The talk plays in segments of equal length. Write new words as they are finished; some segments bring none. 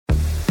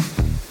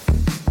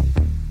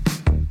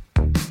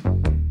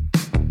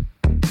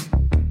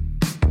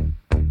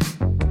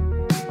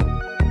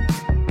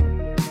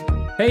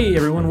Hey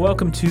everyone,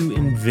 welcome to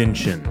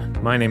Invention.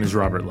 My name is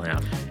Robert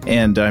Lamb.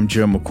 And I'm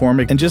Joe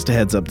McCormick. And just a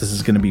heads up, this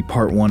is going to be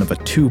part one of a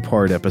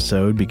two-part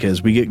episode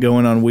because we get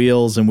going on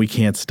wheels and we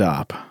can't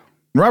stop.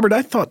 Robert,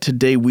 I thought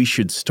today we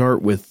should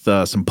start with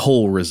some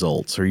poll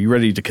results. Are you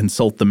ready to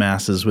consult the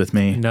masses with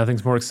me?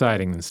 Nothing's more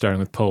exciting than starting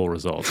with poll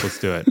results. Let's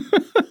do it.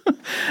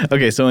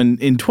 Okay, so in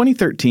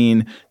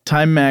 2013,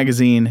 Time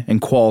Magazine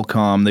and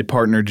Qualcomm, they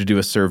partnered to do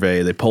a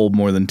survey. They polled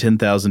more than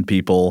 10,000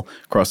 people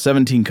across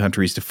 17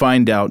 countries to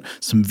find out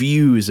some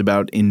views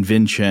about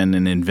invention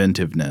and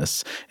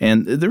inventiveness.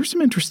 And there were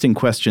some interesting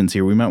questions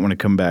here we might want to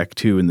come back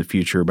to in the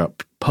future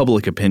about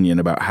public opinion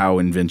about how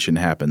invention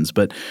happens.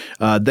 But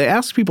they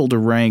asked people to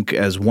rank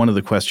as one of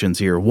the questions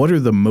here, what are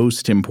the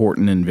most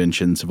important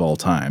inventions of all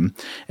time?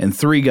 And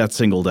three got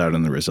singled out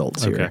in the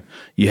results here. Okay.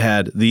 You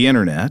had the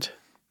internet.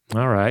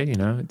 All right,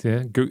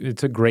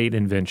 it's a great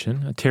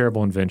invention, a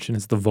terrible invention.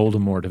 It's the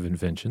Voldemort of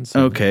inventions.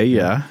 Okay,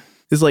 yeah.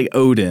 It's like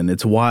Odin.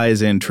 It's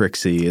wise and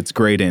tricksy. It's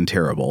great and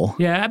terrible.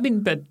 Yeah, I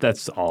mean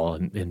that's all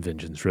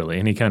inventions really.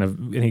 Any kind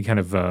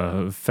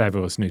of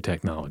fabulous new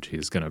technology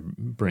is going to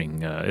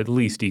bring at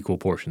least equal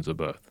portions of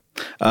both.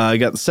 I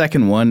got the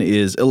second one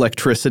is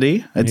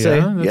electricity. I'd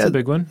say that's a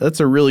big one. That's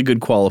a really good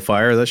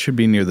qualifier. That should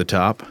be near the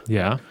top.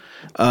 Yeah.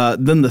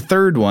 Then the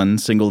third one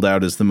singled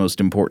out as the most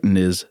important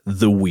is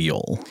the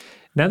wheel.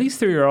 Now, these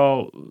three are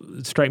all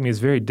strike me as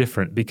very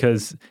different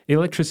because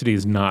electricity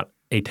is not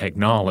a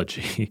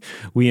technology.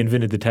 We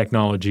invented the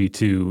technology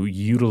to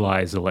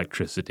utilize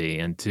electricity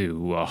and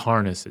to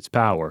harness its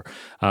power.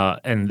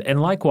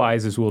 And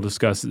likewise, as we'll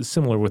discuss,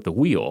 similar with the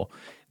wheel,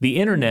 the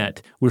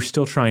internet, we're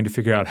still trying to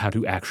figure out how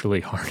to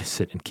actually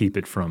harness it and keep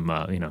it from,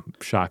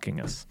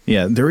 shocking us.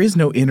 Yeah, there is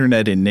no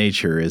internet in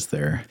nature, is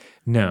there?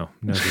 No,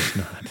 there's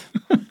not.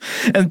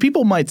 And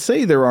people might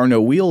say there are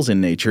no wheels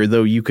in nature,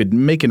 though you could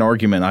make an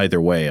argument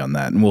either way on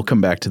that, and we'll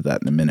come back to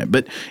that in a minute.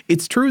 But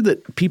it's true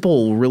that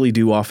people really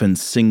do often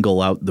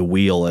single out the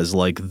wheel as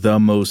like the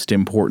most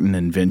important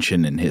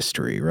invention in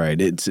history, right?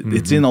 It's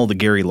in all the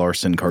Gary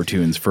Larson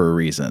cartoons for a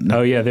reason.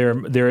 Oh yeah, there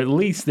are at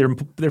least there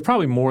are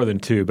probably more than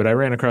two, but I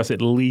ran across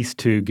at least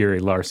two Gary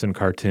Larson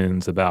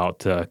cartoons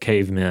about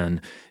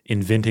cavemen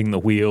inventing the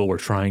wheel or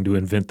trying to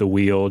invent the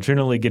wheel,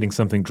 generally getting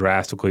something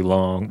drastically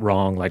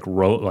wrong, like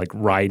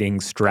riding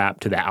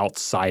strapped to the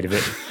outside of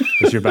it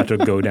as you're about to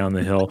go down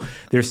the hill.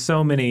 There's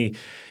so many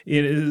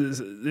bits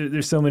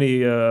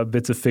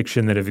of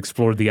fiction that have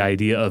explored the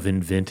idea of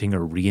inventing or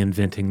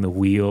reinventing the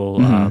wheel.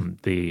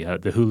 The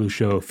Hulu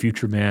show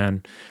Future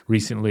Man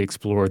recently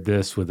explored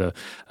this with a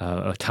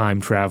time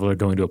traveler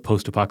going to a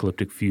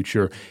post-apocalyptic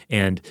future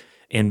and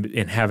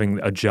having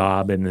a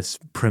job in this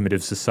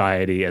primitive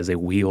society as a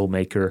wheel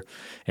maker.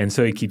 And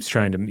so he keeps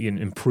trying to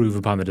improve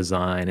upon the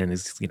design, and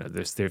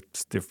they're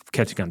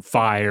catching on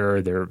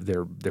fire,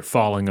 they're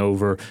falling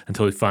over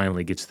until he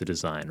finally gets the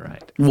design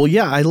right. Well,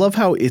 yeah, I love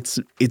how it's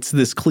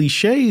this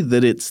cliche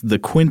that it's the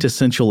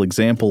quintessential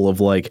example of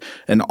like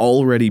an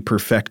already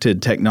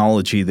perfected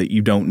technology that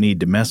you don't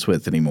need to mess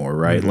with anymore,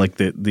 right? Mm-hmm. Like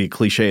the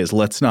cliche is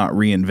let's not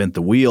reinvent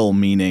the wheel,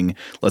 meaning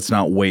let's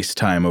not waste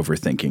time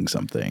overthinking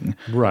something.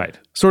 Right.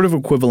 Sort of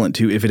equivalent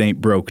to if it ain't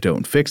broke,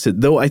 don't fix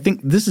it. Though I think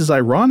this is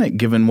ironic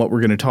given what we're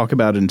going to talk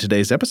about in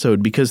today's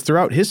episode because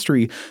throughout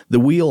history, the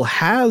wheel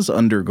has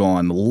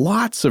undergone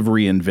lots of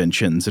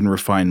reinventions and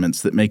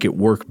refinements that make it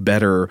work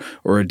better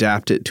or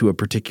adapt it to a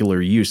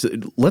particular use.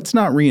 Let's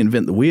not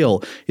reinvent the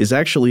wheel is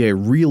actually a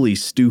really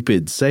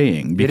stupid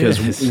saying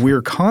because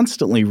we're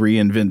constantly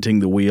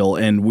reinventing the wheel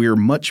and we're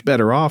much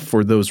better off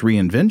for those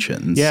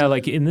reinventions. Yeah,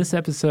 like in this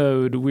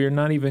episode, we're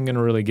not even going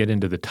to really get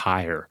into the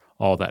tire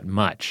all that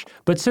much.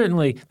 But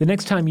certainly, the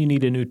next time you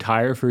need a new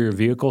tire for your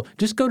vehicle,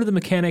 just go to the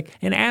mechanic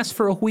and ask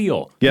for a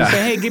wheel. Yeah.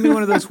 Say, hey, give me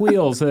one of those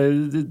wheels.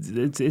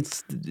 It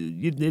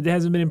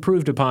hasn't been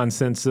improved upon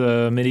since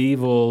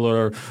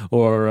medieval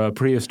or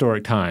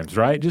prehistoric times,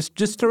 right?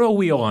 Just throw a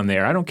wheel on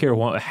there. I don't care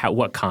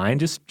what kind.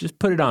 Just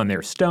put it on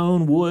there.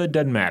 Stone, wood,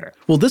 doesn't matter.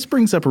 Well, this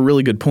brings up a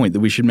really good point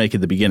that we should make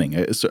at the beginning.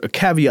 A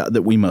caveat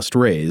that we must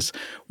raise.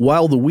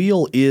 While the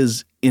wheel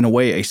is in a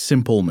way, a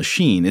simple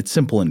machine. It's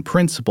simple in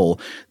principle.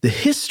 The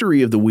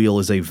history of the wheel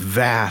is a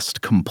vast,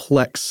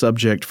 complex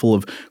subject full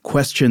of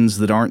questions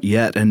that aren't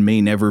yet and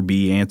may never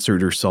be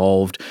answered or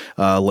solved,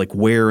 like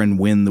where and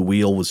when the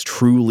wheel was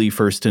truly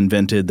first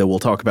invented, though we'll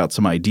talk about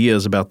some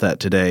ideas about that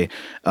today.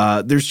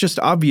 There's just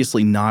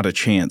obviously not a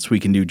chance we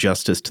can do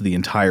justice to the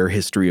entire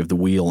history of the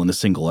wheel in a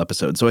single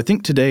episode. So I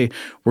think today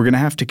we're going to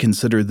have to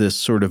consider this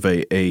sort of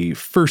a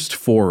first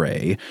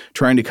foray,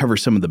 trying to cover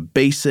some of the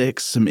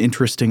basics, some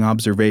interesting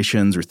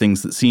observations, or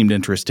things that seemed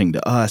interesting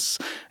to us,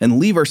 and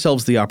leave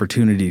ourselves the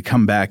opportunity to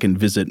come back and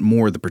visit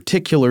more of the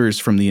particulars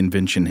from the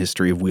invention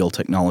history of wheel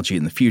technology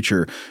in the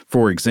future.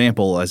 For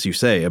example, as you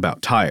say,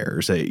 about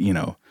tires,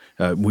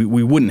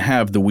 we wouldn't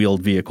have the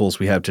wheeled vehicles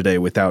we have today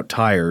without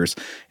tires,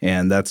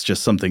 and that's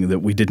just something that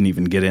we didn't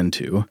even get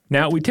into.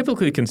 Now, we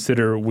typically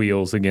consider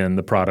wheels, again,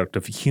 the product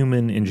of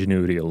human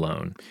ingenuity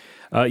alone.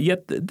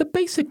 Yet the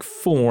basic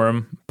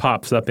form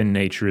pops up in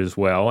nature as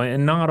well,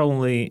 and not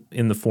only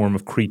in the form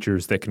of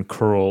creatures that can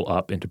curl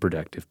up into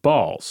protective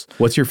balls.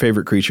 What's your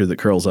favorite creature that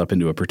curls up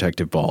into a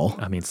protective ball?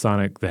 I mean,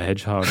 Sonic the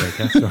Hedgehog, I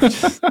guess. Or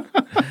just,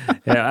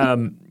 yeah,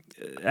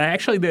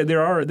 actually,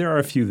 there are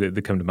a few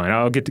that come to mind.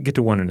 I'll get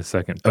to one in a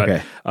second. But,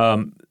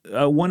 okay.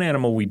 One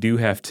animal we do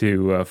have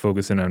to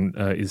focus in on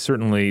is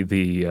certainly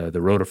the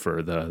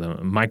rotifer,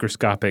 the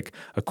microscopic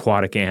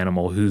aquatic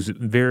animal whose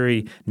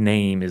very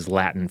name is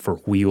Latin for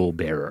wheel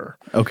bearer.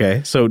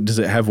 Okay, so does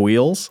it have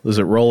wheels? Does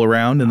it roll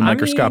around in the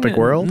microscopic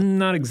world?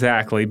 Not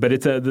exactly, but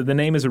it's the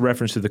name is a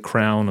reference to the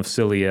crown of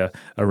cilia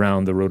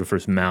around the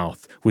rotifer's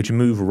mouth, which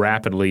move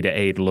rapidly to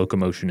aid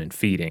locomotion and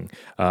feeding.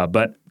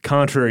 But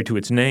contrary to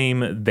its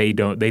name, they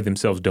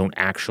themselves don't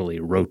actually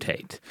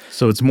rotate.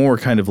 So it's more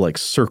kind of like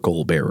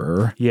circle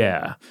bearer.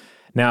 Yeah.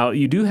 Now,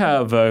 you do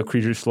have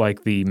creatures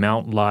like the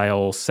Mount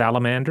Lyell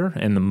salamander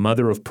and the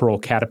mother-of-pearl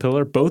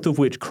caterpillar, both of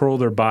which curl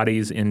their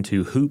bodies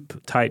into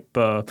hoop-type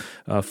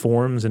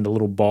forms, into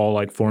little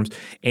ball-like forms,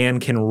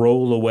 and can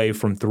roll away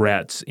from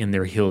threats in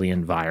their hilly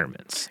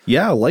environments.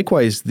 Yeah,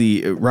 likewise,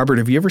 Robert,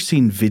 have you ever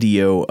seen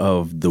video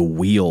of the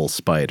wheel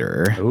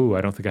spider? Oh,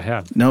 I don't think I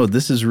have. No,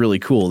 this is really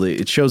cool.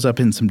 It shows up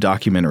in some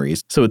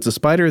documentaries. So it's a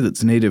spider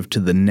that's native to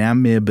the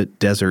Namib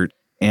Desert.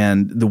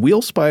 And the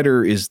wheel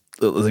spider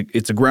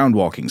it's a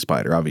ground-walking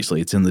spider,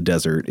 obviously. It's in the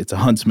desert. It's a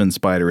huntsman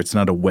spider. It's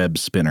not a web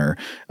spinner.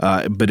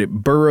 But it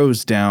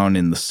burrows down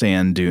in the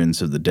sand dunes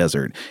of the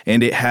desert.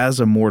 And it has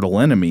a mortal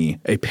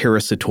enemy, a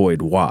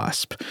parasitoid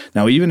wasp.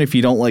 Now, even if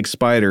you don't like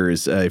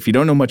spiders, if you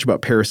don't know much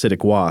about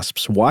parasitic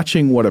wasps,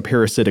 watching what a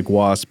parasitic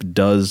wasp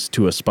does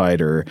to a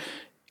spider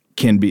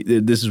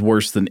this is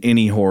worse than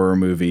any horror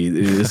movie.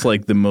 It's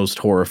like the most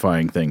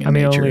horrifying thing in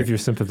nature. Only if you're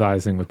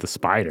sympathizing with the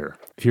spider.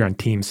 If you're on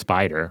Team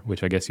Spider,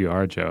 which I guess you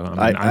are, Joe.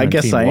 I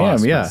guess I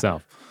am, yeah.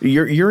 Myself.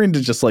 You're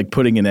into just like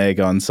putting an egg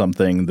on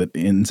something that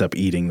ends up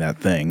eating that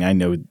thing. I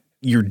know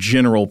your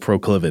general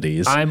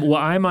proclivities.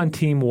 I'm on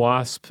Team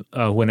Wasp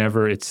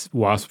whenever it's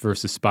Wasp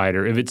versus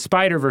Spider. If it's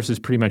Spider versus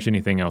pretty much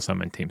anything else,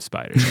 I'm on Team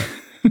Spider.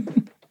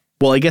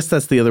 Well, I guess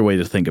that's the other way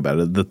to think about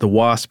it, that the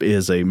wasp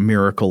is a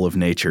miracle of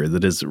nature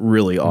that is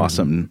really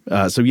awesome.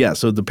 So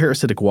the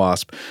parasitic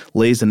wasp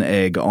lays an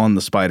egg on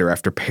the spider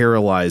after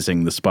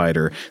paralyzing the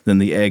spider. Then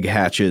the egg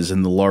hatches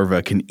and the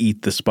larva can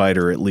eat the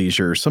spider at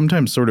leisure,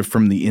 sometimes sort of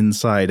from the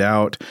inside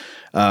out.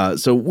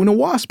 So when a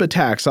wasp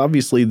attacks,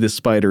 obviously this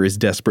spider is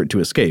desperate to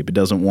escape. It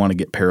doesn't want to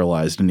get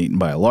paralyzed and eaten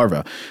by a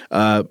larva.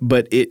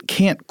 But it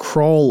can't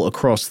crawl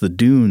across the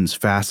dunes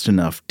fast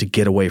enough to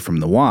get away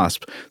from the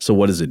wasp. So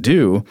what does it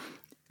do?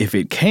 If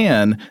it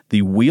can,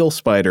 the wheel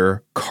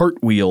spider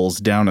cartwheels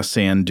down a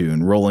sand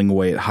dune, rolling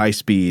away at high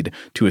speed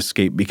to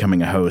escape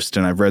becoming a host.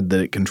 And I've read that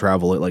it can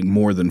travel at like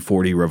more than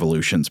 40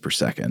 revolutions per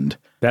second.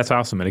 That's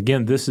awesome. And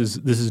again, this is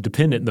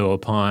dependent, though,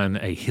 upon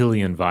a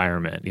hilly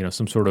environment,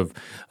 some sort of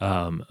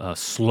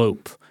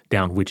slope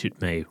down which it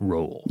may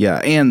roll. Yeah,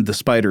 and the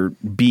spider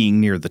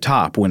being near the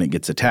top when it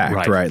gets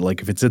attacked, right?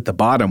 Like if it's at the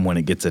bottom when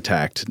it gets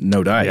attacked,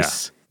 no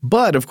dice. Yeah.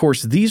 But, of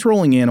course, these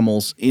rolling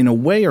animals, in a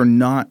way, are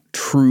not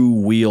true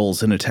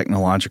wheels in a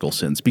technological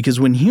sense, because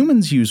when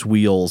humans use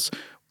wheels,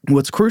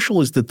 what's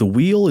crucial is that the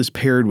wheel is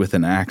paired with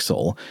an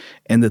axle,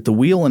 and that the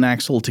wheel and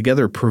axle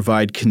together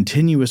provide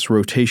continuous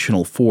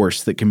rotational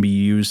force that can be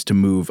used to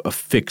move a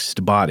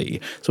fixed body.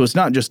 So it's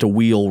not just a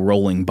wheel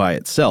rolling by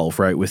itself,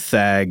 right, with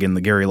Thag and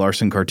the Gary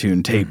Larson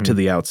cartoon taped to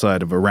the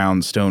outside of a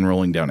round stone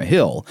rolling down a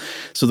hill.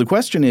 So the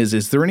question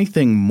is there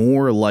anything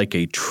more like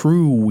a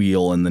true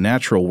wheel in the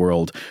natural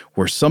world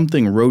where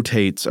something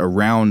rotates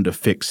around a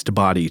fixed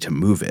body to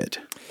move it?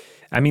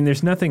 I mean,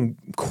 there's nothing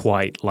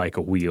quite like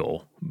a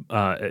wheel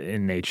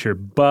in nature,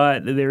 but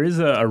there is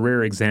a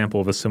rare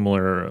example of a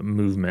similar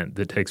movement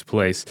that takes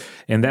place,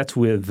 and that's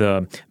with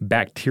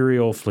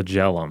bacterial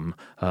flagellum,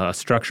 a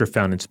structure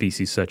found in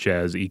species such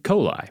as E.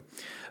 coli.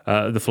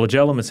 The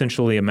flagellum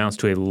essentially amounts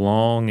to a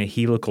long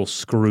helical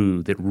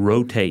screw that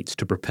rotates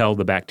to propel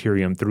the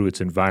bacterium through its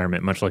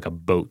environment, much like a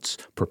boat's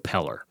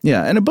propeller.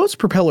 Yeah, and a boat's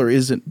propeller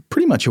is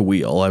pretty much a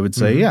wheel, I would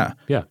say, yeah.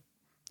 Yeah,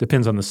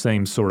 depends on the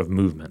same sort of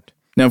movement.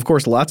 Now, of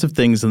course, lots of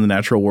things in the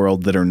natural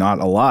world that are not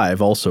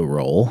alive also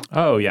roll.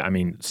 Oh, yeah. I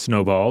mean,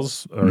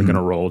 snowballs are going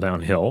to roll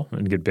downhill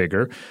and get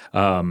bigger.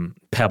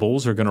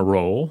 Pebbles are going to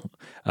roll.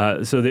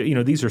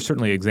 These are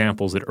certainly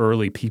examples that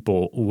early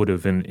people would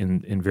have,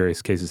 in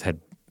various cases, had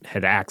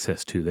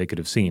access to. They could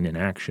have seen in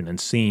action and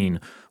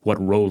seen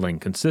what rolling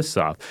consists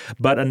of.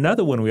 But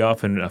another one we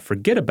often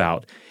forget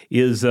about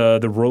is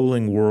the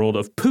rolling world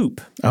of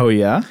poop. Oh,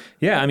 yeah?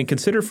 Yeah. I mean,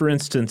 consider, for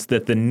instance,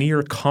 that the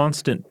near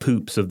constant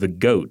poops of the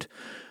goat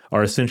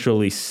are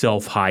essentially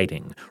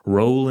self-hiding,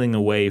 rolling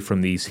away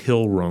from these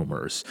hill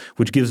roamers,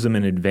 which gives them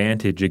an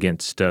advantage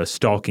against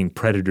stalking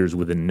predators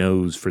with a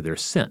nose for their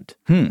scent.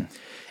 And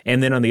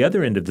then on the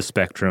other end of the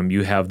spectrum,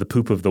 you have the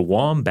poop of the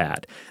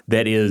wombat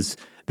that is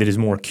that is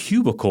more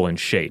cubical in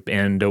shape.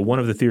 And one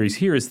of the theories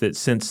here is that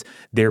since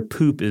their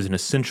poop is an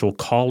essential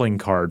calling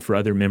card for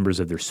other members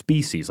of their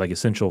species, like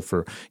essential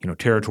for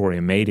territory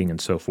and mating and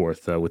so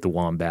forth with the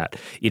wombat,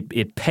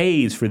 it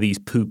pays for these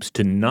poops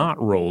to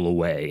not roll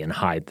away and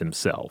hide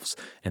themselves,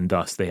 and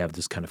thus they have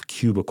this kind of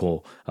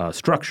cubical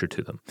structure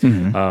to them.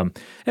 And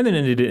then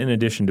in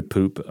addition to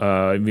poop,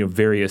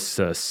 various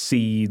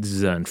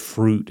seeds and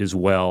fruit as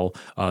well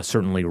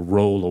certainly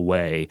roll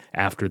away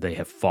after they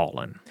have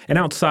fallen. And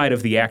outside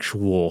of the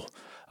actual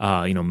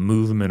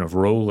movement of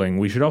rolling,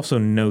 we should also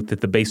note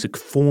that the basic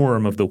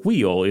form of the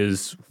wheel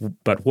is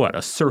but what?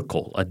 A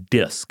circle, a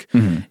disc.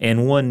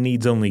 And one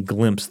needs only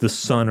glimpse the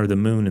sun or the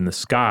moon in the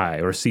sky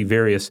or see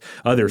various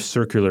other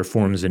circular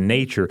forms in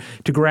nature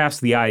to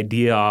grasp the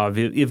idea of,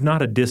 if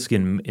not a disc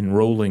in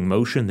rolling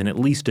motion, then at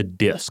least a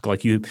disc.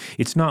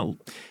 Its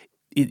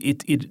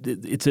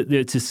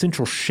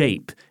essential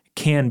shape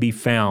can be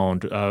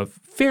found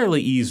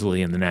fairly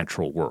easily in the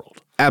natural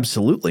world.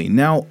 Absolutely.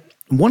 Now,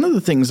 one of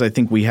the things I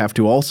think we have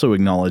to also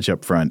acknowledge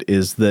up front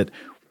is that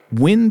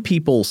when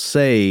people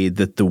say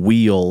that the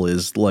wheel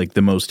is like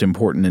the most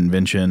important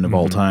invention of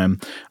all time,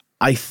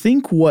 I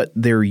think what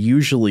they're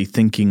usually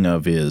thinking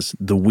of is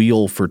the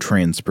wheel for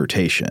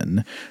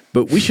transportation.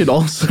 But we should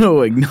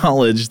also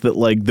acknowledge that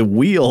the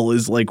wheel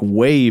is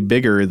way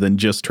bigger than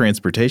just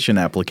transportation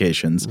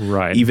applications,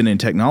 right? Even in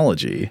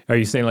technology. Are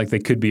you saying they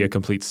could be a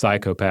complete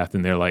psychopath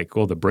and they're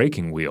the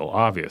braking wheel,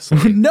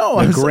 obviously.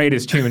 No. The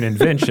greatest human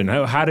invention.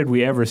 How did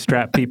we ever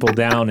strap people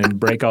down and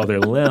break all their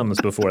limbs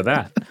before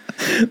that?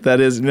 That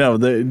is, no,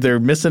 they're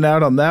missing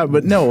out on that.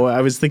 But no, I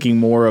was thinking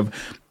more of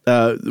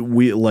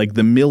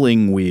the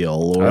milling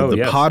wheel or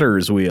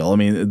potter's wheel. I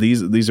mean,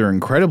 these are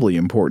incredibly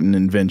important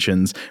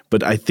inventions,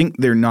 but I think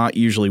they're not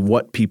usually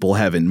what people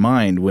have in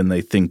mind when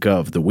they think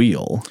of the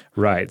wheel.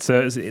 Right.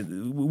 So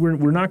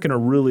we're not going to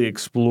really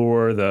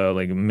explore the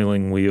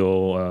milling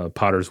wheel,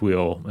 potter's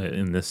wheel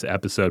in this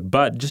episode,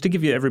 but just to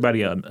give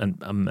everybody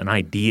an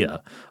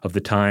idea of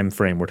the time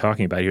frame we're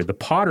talking about here, the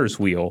potter's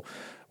wheel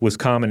was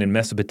common in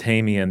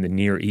Mesopotamia and the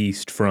Near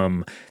East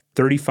from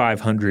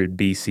 3500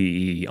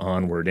 BCE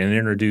onward and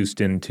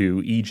introduced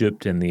into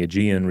Egypt and the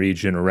Aegean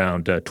region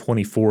around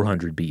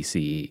 2400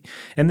 BCE.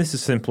 And this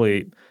is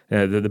simply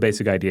the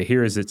basic idea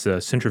here is it's a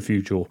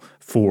centrifugal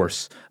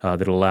force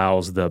that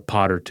allows the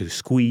potter to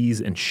squeeze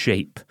and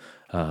shape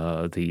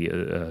the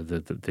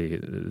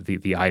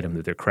item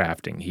that they're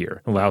crafting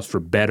here. It allows for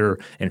better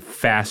and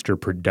faster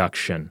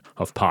production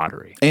of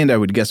pottery. And I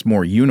would guess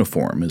more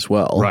uniform as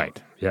well.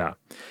 Right, yeah.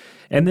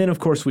 And then, of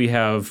course, we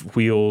have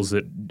wheels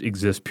that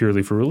exist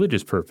purely for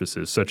religious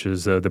purposes, such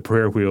as the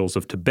prayer wheels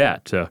of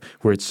Tibet,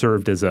 where it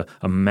served as a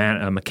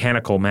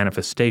mechanical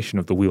manifestation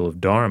of the wheel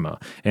of Dharma.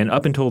 And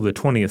up until the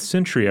 20th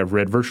century, I've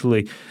read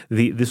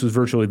this was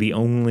virtually the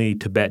only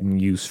Tibetan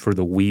use for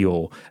the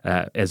wheel,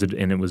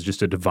 and it was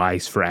just a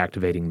device for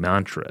activating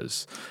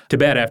mantras.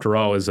 Tibet, after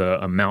all, is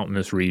a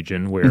mountainous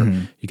region where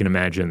you can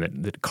imagine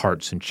that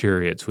carts and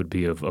chariots would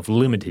be of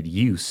limited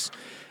use.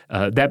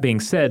 That being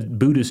said,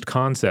 Buddhist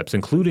concepts,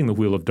 including the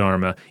Wheel of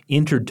Dharma,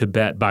 entered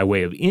Tibet by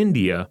way of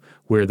India,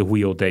 where the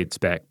wheel dates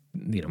back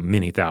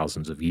many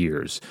thousands of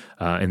years.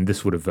 And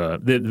this would have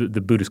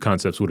the Buddhist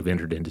concepts would have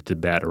entered into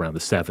Tibet around the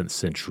 7th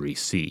century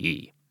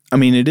CE. I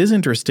mean, it is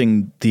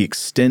interesting the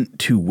extent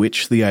to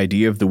which the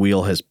idea of the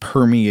wheel has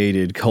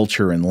permeated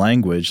culture and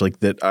language,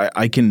 that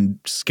I can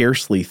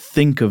scarcely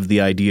think of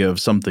the idea of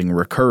something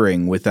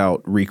recurring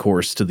without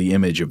recourse to the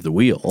image of the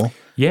wheel.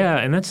 Yeah,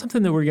 and that's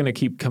something that we're going to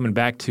keep coming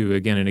back to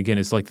again and again.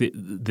 It's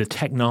the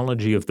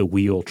technology of the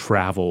wheel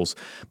travels,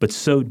 but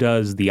so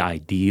does the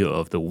idea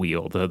of the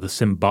wheel, the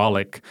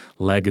symbolic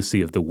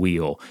legacy of the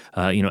wheel.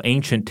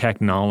 Ancient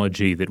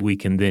technology that we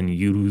can then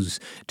use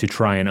to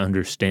try and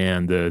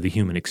understand the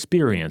human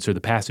experience or the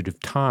passage of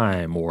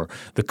time or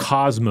the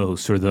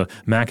cosmos or the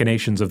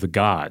machinations of the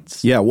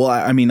gods. Yeah, well,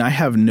 I mean, I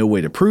have no way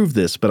to prove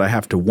this, but I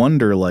have to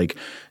wonder,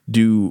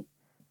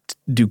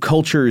 do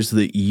cultures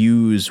that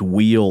use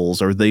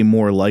wheels, are they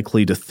more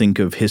likely to think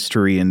of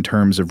history in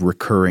terms of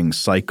recurring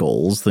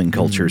cycles than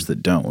cultures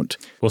that don't?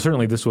 Well,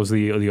 certainly this was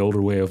the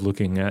older way of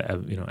looking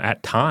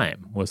at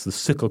time, was the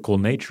cyclical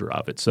nature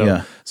of it.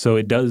 So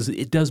it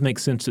does make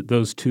sense that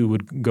those two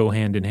would go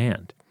hand in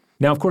hand.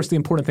 Now, of course, the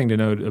important thing to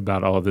note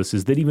about all of this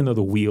is that even though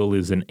the wheel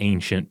is an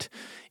ancient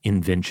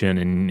invention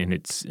and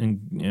it's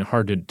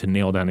hard to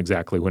nail down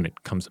exactly when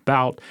it comes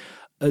about,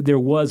 there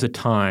was a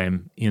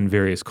time in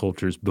various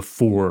cultures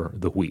before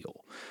the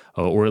wheel,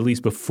 or at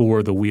least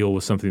before the wheel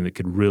was something that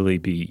could really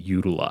be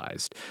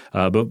utilized.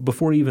 But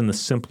before even the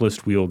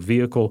simplest wheeled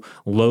vehicle,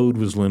 load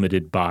was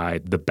limited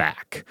by the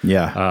back.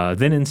 Yeah.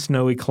 Then in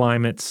snowy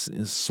climates,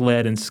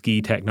 sled and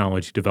ski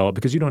technology developed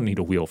because you don't need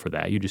a wheel for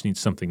that. You just need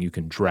something you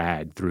can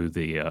drag through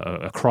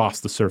across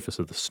the surface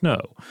of the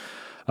snow.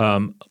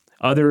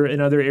 In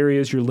other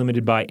areas, you're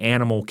limited by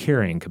animal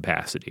carrying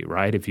capacity,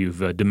 right? If you've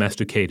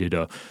domesticated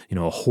a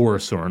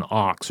horse or an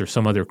ox or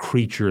some other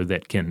creature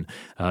that can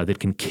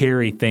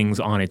carry things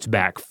on its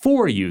back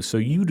for you, so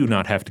you do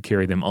not have to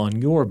carry them on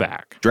your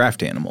back.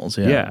 Draft animals,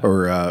 yeah.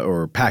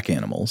 Or pack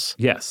animals.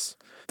 Yes.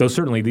 Though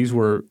certainly these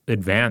were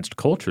advanced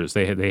cultures.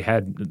 They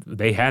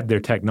had their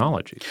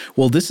technology.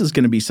 Well, this is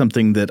going to be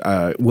something that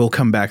will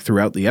come back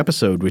throughout the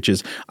episode, which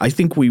is I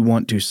think we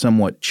want to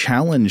somewhat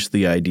challenge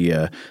the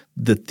idea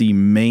that the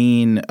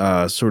main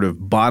sort of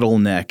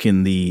bottleneck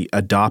in the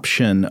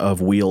adoption of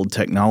wheeled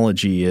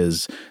technology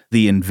is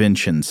the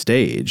invention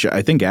stage.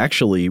 I think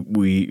actually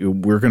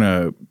we're going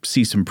to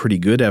see some pretty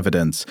good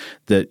evidence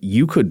that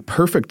you could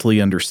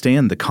perfectly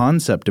understand the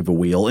concept of a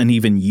wheel and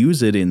even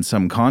use it in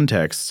some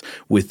contexts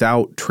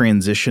without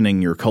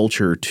transitioning your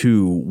culture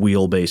to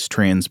wheel-based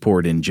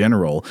transport in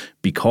general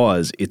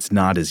because it's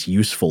not as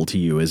useful to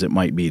you as it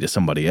might be to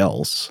somebody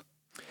else.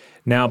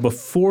 Now,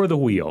 before the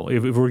wheel,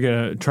 if we're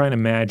going to try and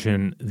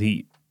imagine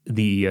the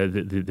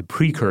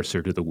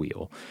precursor to the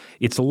wheel,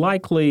 it's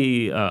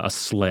likely a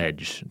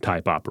sledge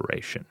type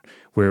operation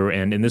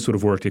and this would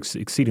have worked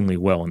exceedingly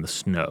well in the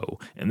snow.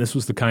 And this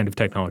was the kind of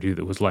technology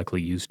that was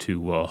likely used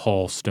to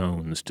haul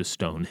stones to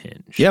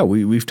Stonehenge. Yeah,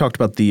 we've talked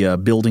about the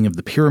building of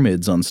the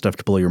pyramids on Stuff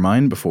to Blow Your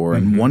Mind before.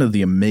 And one of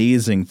the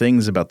amazing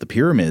things about the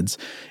pyramids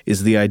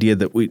is the idea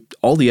that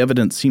all the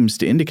evidence seems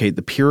to indicate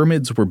the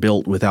pyramids were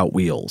built without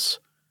wheels.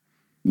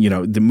 You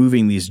know,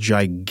 moving these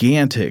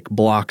gigantic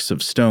blocks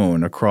of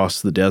stone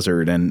across the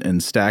desert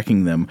and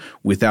stacking them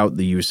without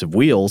the use of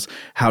wheels.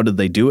 How did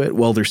they do it?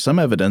 Well, there's some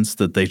evidence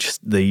that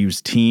they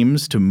use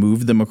teams to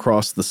move them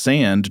across the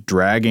sand,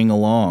 dragging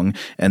along.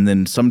 And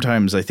then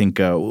sometimes I think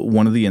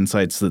one of the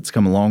insights that's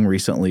come along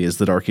recently is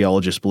that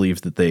archaeologists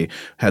believe that they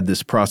had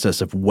this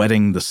process of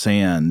wetting the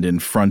sand in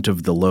front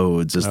of the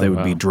loads as they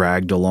would be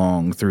dragged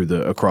along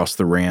across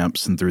the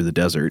ramps and through the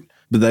desert.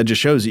 But that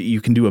just shows you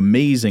can do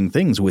amazing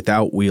things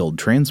without wheeled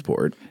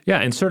transport.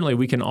 Yeah, and certainly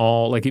we can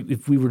all, like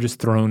if we were just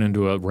thrown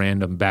into a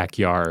random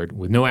backyard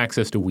with no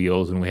access to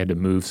wheels and we had to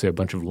move, say, a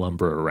bunch of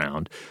lumber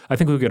around, I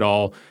think we could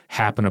all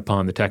happen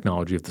upon the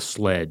technology of the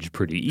sledge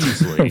pretty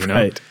easily, you know?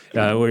 Right.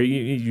 Where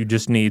you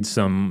just need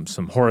some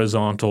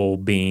horizontal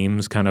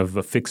beams kind of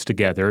affixed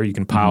together. You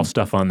can pile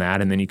stuff on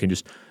that, and then you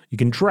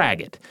can drag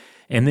it.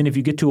 And then if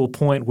you get to a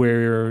point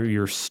where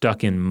you're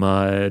stuck in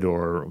mud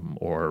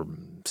or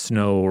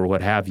snow or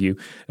what have you,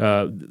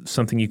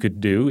 something you could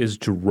do is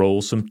to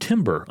roll some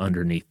timber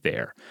underneath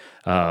there.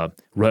 Put a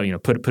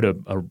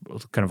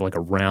kind of like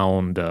a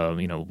round,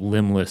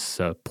 limbless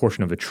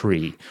portion of a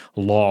tree,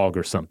 log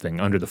or something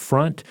under the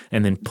front,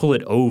 and then pull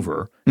it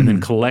over, and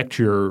then collect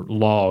your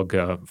log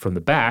from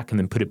the back, and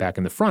then put it back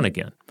in the front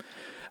again.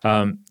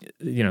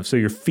 So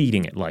you're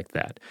feeding it like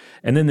that.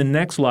 And then the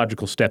next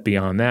logical step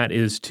beyond that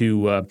is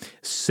to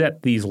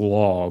set these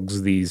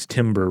logs, these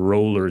timber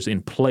rollers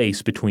in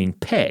place between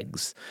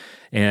pegs.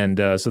 And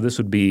so this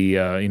would be,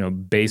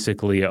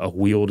 basically a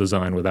wheel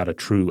design without a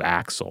true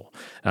axle.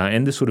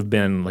 And this would have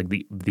been like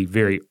the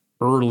very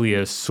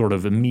earliest sort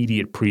of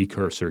immediate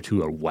precursor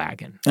to a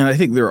wagon. And I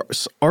think there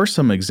are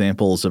some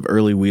examples of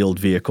early wheeled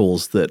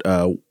vehicles that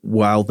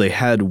while they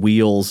had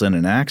wheels and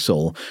an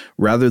axle,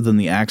 rather than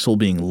the axle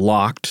being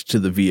locked to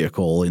the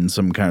vehicle in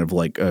some kind of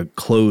like a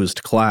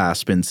closed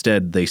clasp,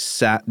 instead they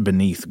sat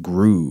beneath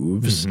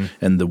grooves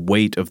and the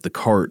weight of the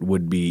cart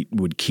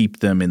would keep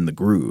them in the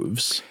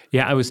grooves.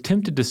 Yeah, I was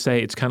tempted to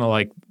say it's kind of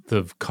like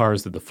the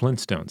cars that the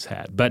Flintstones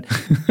had, but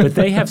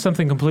they have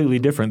something completely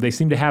different. They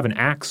seem to have an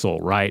axle,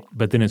 right?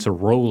 But then it's a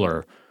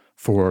roller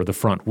for the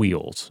front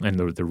wheels and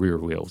the rear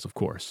wheels, of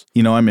course.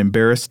 You know, I'm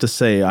embarrassed to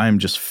say I'm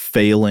just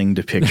failing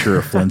to picture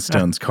a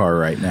Flintstones car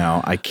right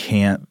now. I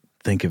can't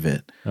think of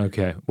it.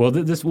 Okay. Well,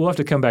 we'll have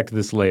to come back to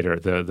this later,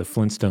 the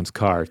Flintstones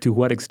car. To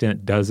what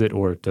extent does it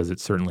or does it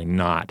certainly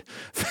not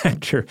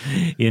factor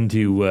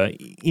into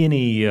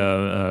any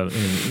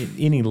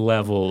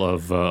level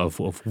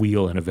of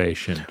wheel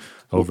innovation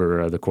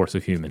over the course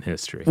of human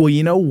history? Well,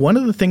 you know, one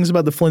of the things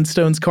about the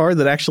Flintstones car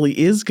that actually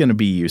is going to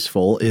be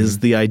useful is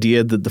the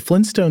idea that the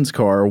Flintstones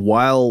car,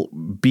 while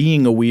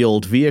being a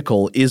wheeled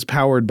vehicle, is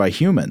powered by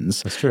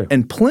humans. That's true.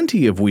 And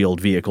plenty of wheeled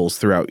vehicles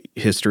throughout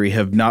history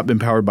have not been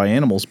powered by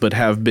animals, but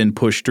have been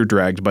pushed or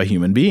dragged by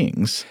human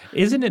beings.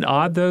 Isn't it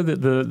odd, though,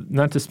 that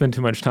not to spend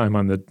too much time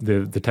on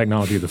the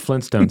technology of the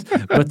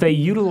Flintstones, but they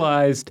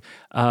utilized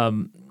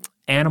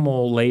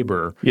animal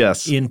labor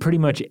in pretty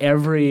much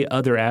every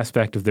other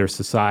aspect of their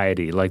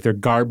society. Like their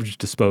garbage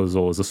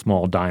disposal is a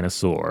small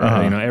dinosaur.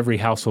 Every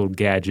household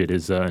gadget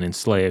is an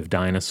enslaved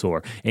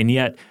dinosaur. And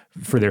yet,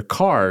 for their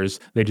cars,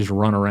 they just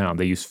run around.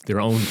 They use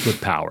their own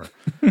foot power.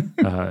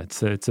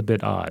 It's a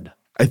bit odd.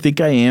 I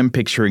think I am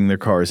picturing their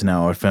cars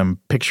now. If I'm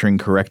picturing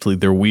correctly,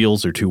 their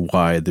wheels are too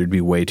wide. There'd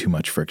be way too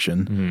much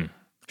friction.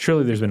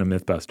 Surely there's been a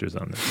Mythbusters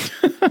on this.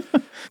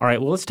 All right,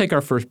 well, let's take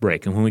our first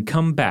break. And when we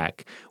come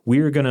back,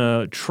 we're going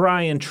to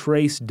try and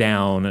trace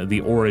down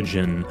the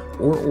origin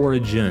or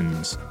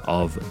origins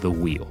of the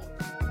wheel.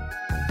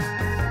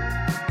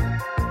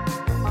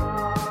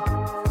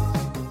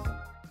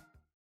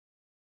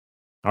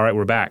 All right,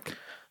 we're back.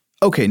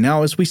 Okay,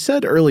 now as we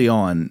said early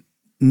on,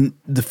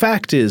 The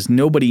fact is,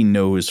 nobody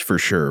knows for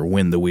sure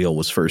when the wheel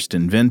was first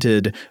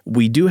invented.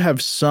 We do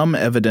have some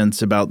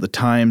evidence about the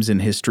times in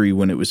history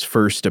when it was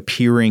first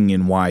appearing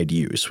in wide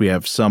use. We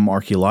have some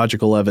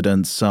archaeological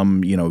evidence,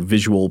 some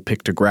visual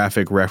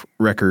pictographic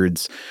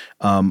records,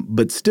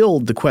 but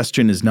still the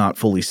question is not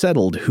fully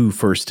settled who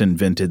first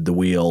invented the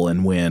wheel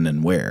and when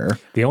and where.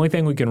 The only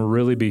thing we can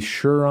really be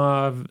sure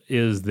of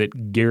is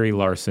that Gary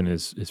Larson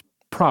is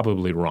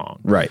probably wrong.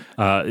 Right.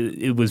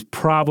 It was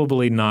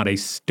probably not a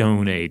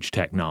Stone Age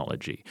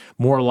technology.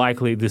 More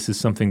likely, this is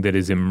something that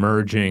is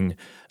emerging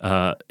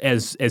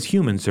as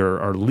humans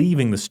are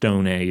leaving the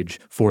Stone Age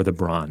for the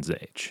Bronze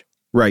Age.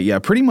 Right, yeah.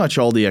 Pretty much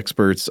all the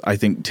experts, I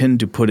think, tend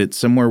to put it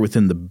somewhere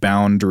within the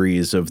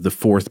boundaries of the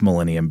 4th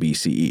millennium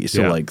BCE.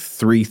 So like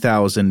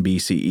 3000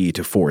 BCE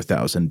to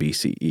 4000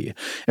 BCE.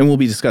 And we'll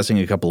be discussing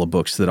a couple of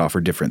books that offer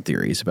different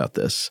theories about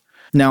this.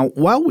 Now,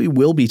 while we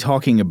will be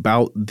talking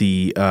about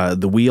the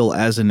wheel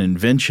as an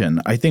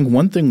invention, I think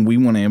one thing we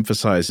want to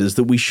emphasize is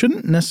that we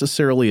shouldn't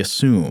necessarily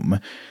assume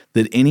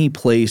that any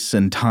place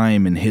and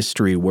time in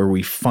history where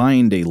we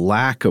find a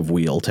lack of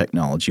wheel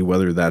technology,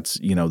 whether that's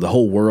the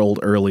whole world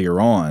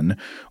earlier on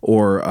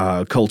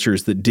or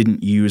cultures that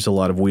didn't use a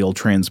lot of wheel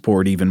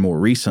transport even more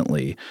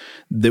recently,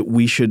 that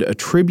we should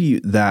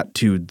attribute that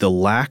to the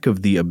lack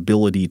of the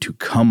ability to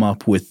come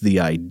up with the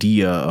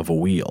idea of a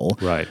wheel.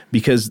 Right.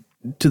 Because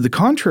to the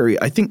contrary,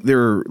 I think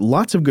there are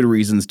lots of good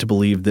reasons to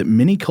believe that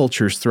many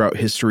cultures throughout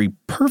history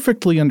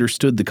perfectly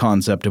understood the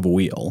concept of a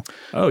wheel.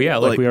 Oh, yeah.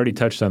 Like we already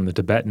touched on the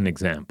Tibetan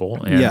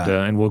example. And,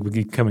 and we'll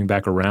be coming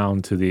back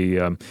around to the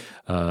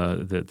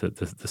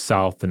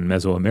South and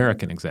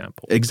Mesoamerican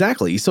example.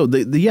 Exactly. So,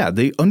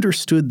 they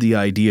understood the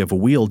idea of a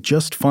wheel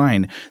just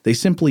fine. They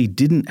simply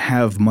didn't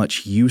have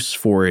much use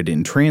for it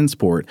in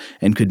transport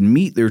and could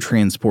meet their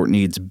transport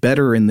needs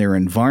better in their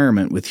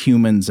environment with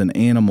humans and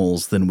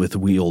animals than with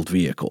wheeled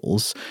vehicles.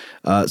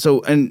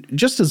 And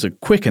just as a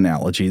quick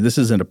analogy, this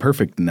isn't a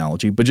perfect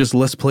analogy, but just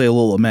let's play a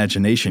little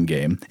imagination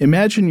game.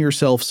 Imagine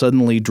yourself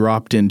suddenly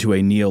dropped into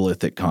a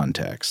Neolithic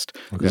context.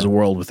 Okay. There's a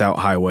world without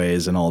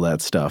highways and all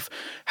that stuff.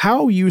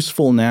 How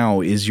useful now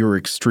is your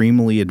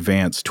extremely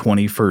advanced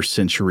 21st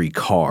century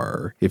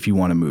car if you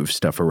want to move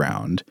stuff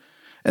around?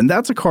 And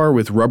that's a car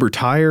with rubber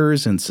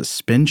tires and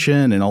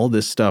suspension and all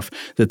this stuff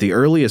that the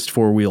earliest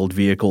four-wheeled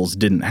vehicles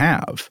didn't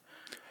have.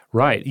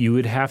 Right. You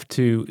would have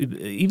to,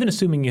 even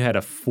assuming you had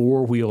a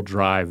four-wheel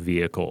drive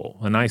vehicle,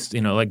 a nice,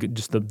 like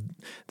just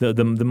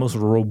the most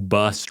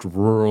robust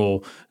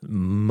rural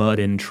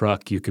mud-in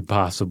truck you could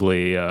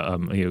possibly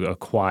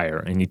acquire,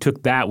 and you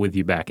took that with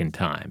you back in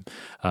time.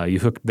 You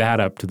hooked that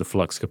up to the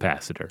flux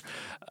capacitor.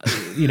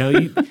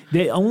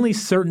 Only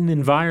certain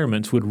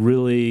environments would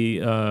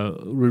really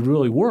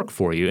work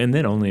for you, and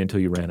then only until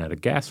you ran out of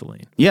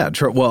gasoline. Yeah.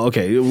 Well,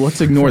 okay. Let's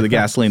ignore the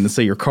gasoline and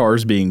say your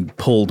car's being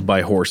pulled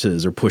by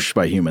horses or pushed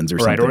by humans or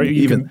something.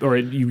 Right. Or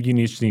you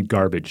just need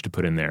garbage to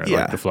put in there,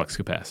 like the flux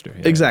capacitor.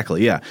 Yeah.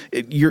 Exactly. Yeah.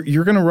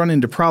 You're going to run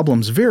into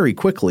problems very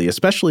quickly,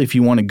 especially if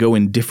you want to go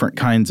in different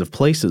kinds of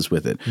places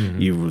with it.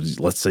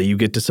 Mm-hmm. Let's say you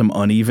get to some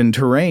uneven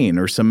terrain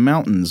or some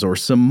mountains or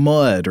some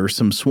mud or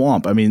some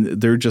swamp. I mean,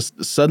 they're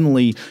just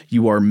suddenly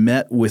you are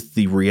met with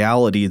the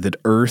reality that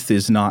Earth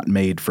is not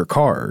made for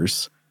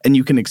cars. And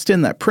you can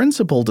extend that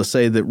principle to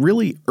say that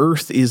really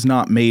Earth is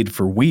not made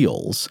for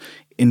wheels.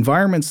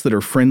 Environments that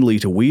are friendly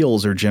to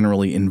wheels are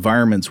generally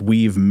environments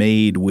we've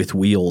made with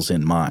wheels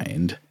in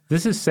mind.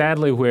 This is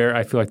sadly where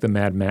I feel like the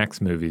Mad Max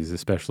movies,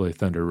 especially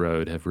Thunder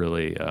Road, have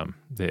really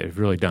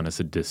done us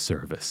a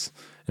disservice,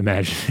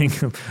 imagining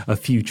a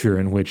future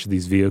in which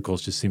these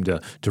vehicles just seem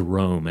to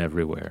roam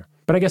everywhere.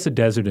 But I guess a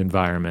desert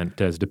environment,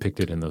 as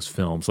depicted in those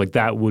films, like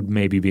that would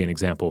maybe be an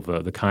example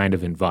of the kind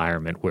of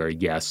environment where,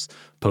 yes,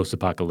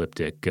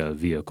 post-apocalyptic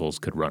vehicles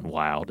could run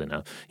wild in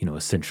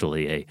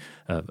essentially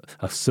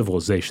a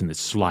civilization that's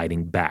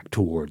sliding back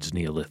towards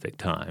Neolithic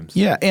times.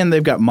 Yeah, and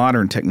they've got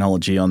modern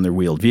technology on their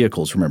wheeled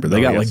vehicles. Remember,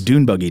 they got like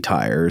dune buggy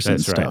tires and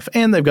stuff,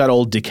 and they've got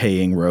old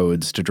decaying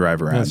roads to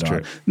drive around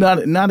on.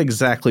 Not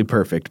exactly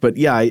perfect, but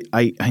yeah,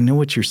 I know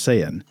what you're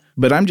saying.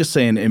 But I'm just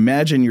saying,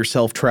 imagine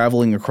yourself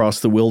traveling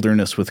across the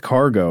wilderness with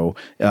cargo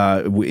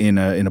in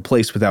a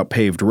place without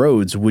paved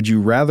roads. Would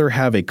you rather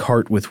have a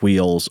cart with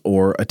wheels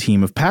or a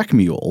team of pack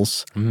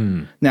mules?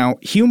 Mm. Now,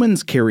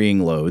 humans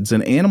carrying loads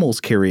and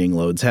animals carrying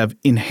loads have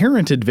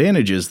inherent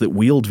advantages that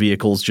wheeled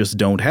vehicles just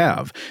don't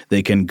have.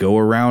 They can go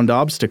around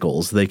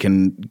obstacles. They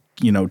can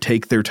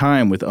take their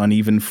time with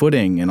uneven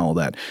footing and all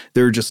that.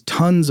 There are just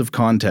tons of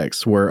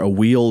contexts where a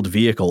wheeled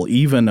vehicle,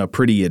 even a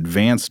pretty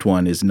advanced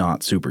one, is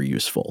not super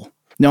useful.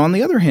 Now, on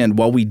the other hand,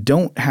 while we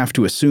don't have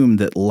to assume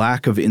that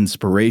lack of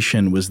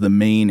inspiration was the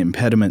main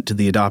impediment to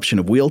the adoption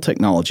of wheel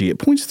technology, at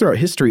points throughout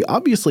history,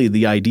 obviously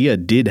the idea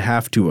did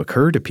have to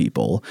occur to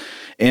people.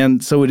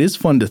 And so it is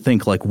fun to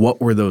think, like,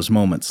 what were those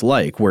moments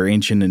like where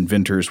ancient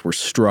inventors were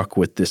struck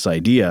with this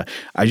idea?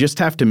 I just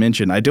have to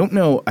mention, I don't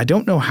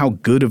know how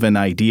good of an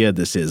idea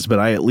this is, but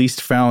I at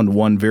least found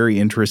one very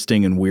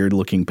interesting and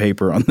weird-looking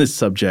paper on this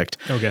subject,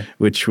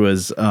 which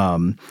was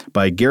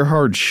by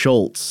Gerhard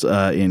Schultz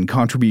in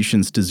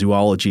Contributions to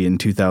Zoology Psychology in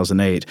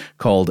 2008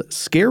 called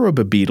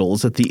Scarab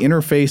Beetles at the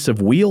Interface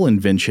of Wheel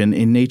Invention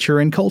in Nature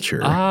and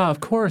Culture. Ah, of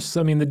course.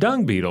 I mean, the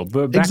dung beetle,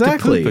 but back to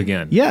poop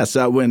again. Yes.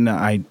 At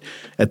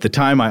the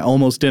time, I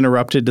almost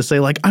interrupted to say,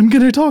 I'm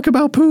going to talk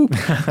about poop.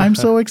 I'm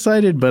so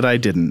excited, but I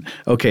didn't.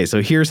 Okay,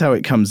 so here's how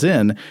it comes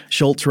in.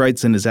 Schultz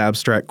writes in his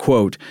abstract,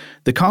 quote,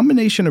 "The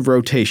combination of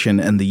rotation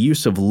and the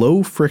use of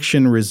low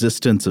friction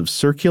resistance of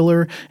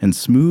circular and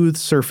smooth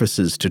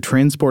surfaces to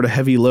transport a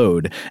heavy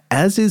load,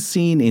 as is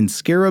seen in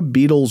scarab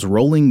beetles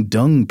rolling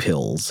dung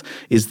pills,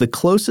 is the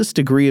closest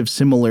degree of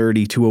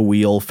similarity to a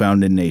wheel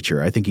found in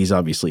nature." I think he's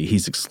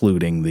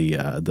excluding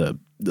the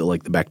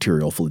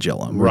bacterial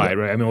flagellum. Right.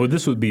 I mean,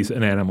 this would be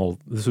an animal.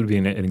 This would be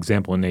an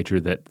example in nature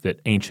that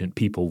ancient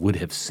people would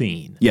have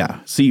seen. Yeah,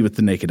 see with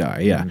the naked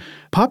eye, yeah. Mm-hmm.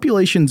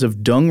 Populations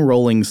of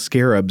dung-rolling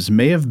scarabs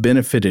may have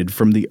benefited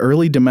from the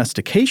early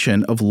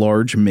domestication of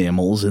large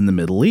mammals in the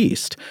Middle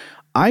East.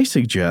 I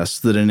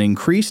suggest that an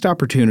increased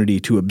opportunity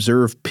to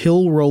observe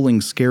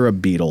pill-rolling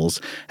scarab beetles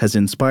has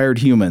inspired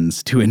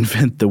humans to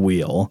invent the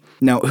wheel.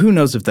 Now, who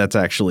knows if that's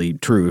actually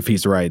true, if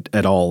he's right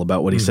at all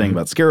about what he's saying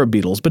about scarab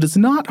beetles, but it's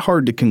not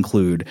hard to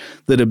conclude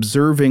that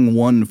observing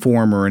one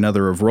form or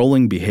another of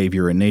rolling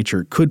behavior in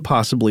nature could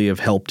possibly have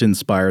helped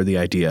inspire the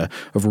idea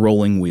of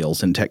rolling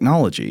wheels in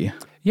technology.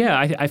 Yeah,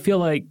 I feel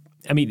like,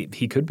 I mean,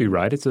 he could be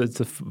right. It's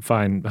a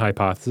fine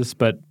hypothesis,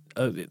 but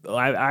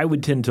I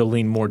would tend to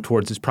lean more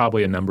towards it's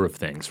probably a number of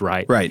things,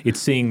 right? Right. It's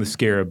seeing the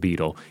scarab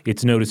beetle.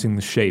 It's noticing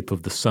the shape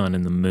of the sun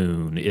and the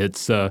moon.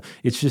 It's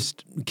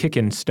just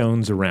kicking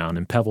stones around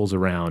and pebbles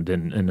around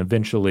and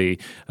eventually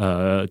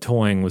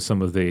toying with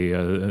some of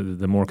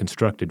the more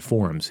constructed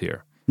forms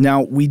here.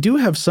 Now, we do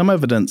have some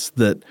evidence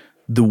that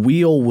the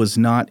wheel was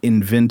not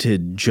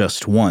invented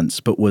just once,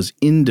 but was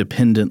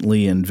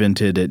independently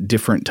invented at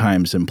different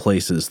times and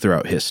places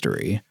throughout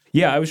history.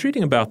 Yeah, I was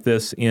reading about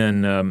this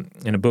in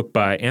a book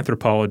by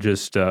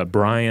anthropologist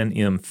Brian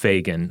M.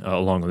 Fagan,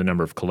 along with a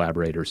number of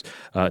collaborators,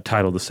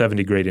 titled The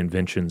 70 Great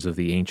Inventions of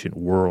the Ancient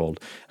World.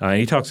 And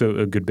he talks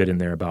a good bit in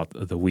there about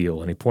the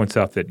wheel, and he points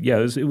out that,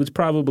 it was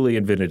probably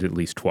invented at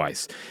least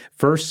twice.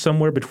 First,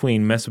 somewhere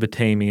between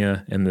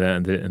Mesopotamia and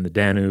the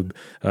Danube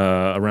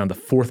around the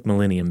 4th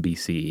millennium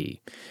BCE.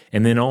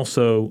 And then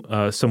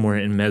also somewhere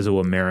in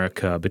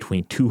Mesoamerica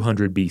between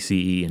 200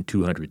 BCE and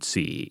 200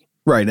 CE.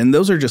 Right, and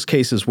those are just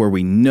cases where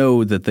we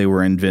know that they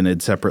were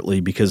invented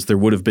separately because there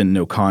would have been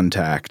no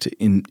contact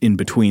in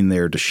between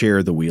there to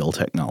share the wheel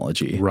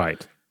technology.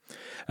 Right.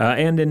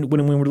 And then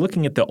when we're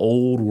looking at the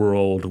old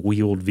world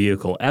wheeled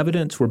vehicle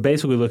evidence, we're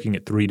basically looking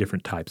at 3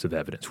 different types of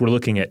evidence. We're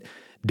looking at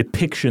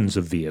depictions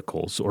of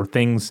vehicles or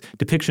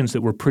depictions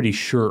that we're pretty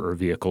sure are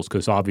vehicles,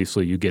 because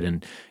obviously you get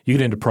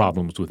into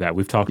problems with that.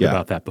 We've talked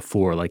about that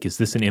before. Like, is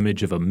this an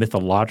image of a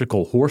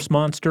mythological horse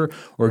monster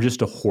or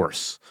just a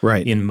horse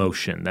in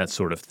motion, that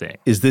sort of thing?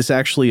 Is this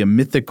actually a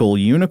mythical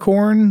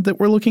unicorn that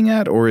we're looking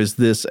at, or is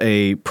this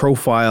a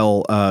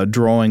profile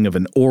drawing of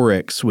an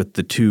oryx with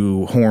the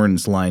 2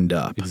 horns lined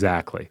up?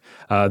 Exactly.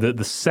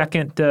 The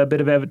second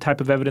type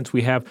of evidence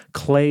we have,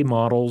 clay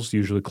models,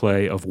 usually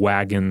clay of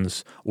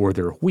wagons or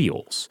their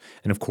wheels.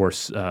 And of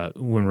course,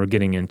 when we're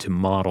getting into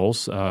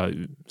models,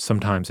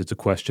 sometimes it's a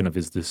question of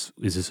is this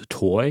a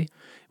toy?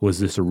 Is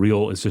this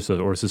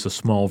a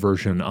small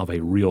version of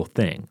a real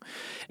thing?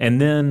 And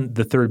then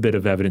the third bit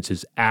of evidence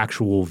is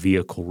actual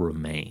vehicle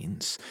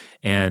remains.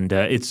 And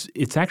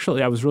it's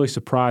actually, I was really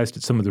surprised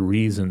at some of the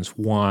reasons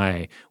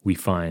why we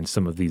find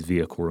some of these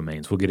vehicle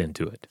remains. We'll get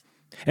into it.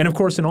 And of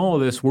course, in all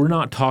of this, we're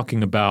not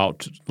talking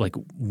about like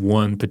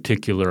one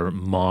particular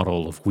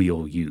model of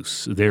wheel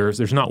use.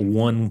 There's not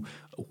one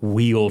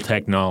wheel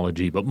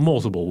technology, but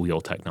multiple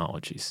wheel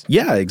technologies.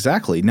 Yeah,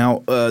 exactly.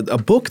 Now, a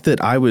book that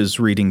I was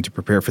reading to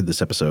prepare for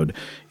this episode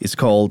is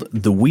called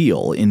The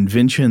Wheel: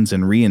 Inventions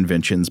and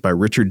Reinventions by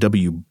Richard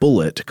W.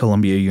 Bullitt,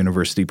 Columbia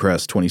University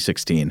Press,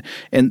 2016.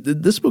 And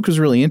this book is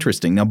really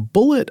interesting. Now,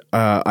 Bullitt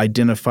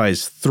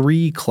identifies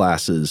 3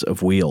 classes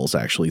of wheels,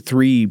 actually,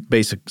 3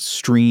 basic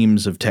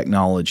streams of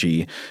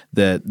technology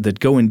that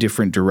go in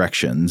different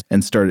directions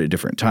and start at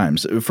different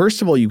times.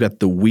 First of all, you've got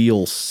the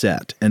wheel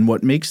set. And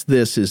what makes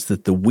this is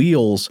that the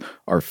wheels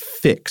are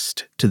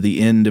fixed to the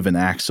end of an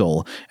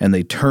axle and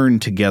they turn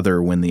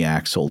together when the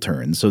axle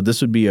turns. So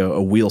this would be a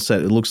wheel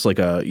set. It looks like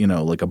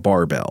a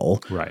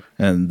barbell. Right.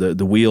 And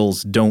the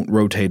wheels don't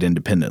rotate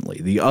independently.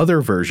 The other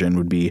version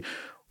would be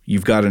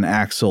you've got an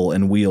axle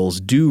and wheels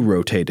do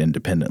rotate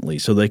independently,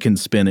 so they can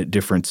spin at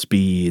different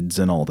speeds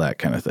and all that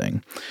kind of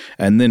thing.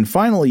 And then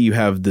finally, you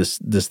have this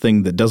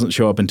thing that doesn't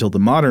show up until the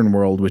modern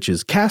world, which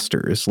is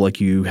casters, like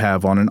you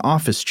have on an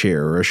office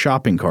chair or a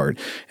shopping cart.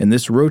 And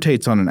this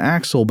rotates on an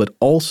axle, but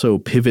also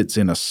pivots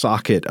in a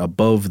socket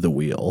above the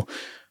wheel.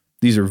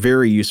 These are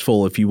very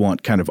useful if you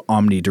want kind of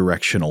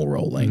omnidirectional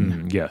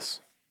rolling. Yes.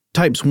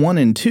 Types 1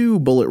 and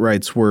 2, Bullitt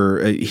writes,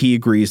 he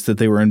agrees that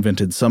they were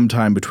invented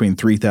sometime between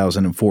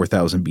 3000 and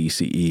 4000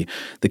 BCE.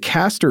 The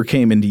caster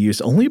came into use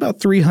only about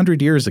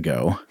 300 years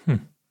ago.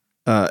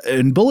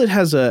 And Bullitt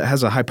has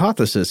a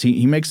hypothesis.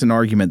 He makes an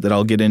argument that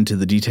I'll get into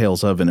the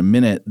details of in a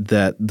minute,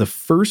 that the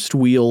first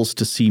wheels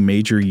to see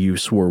major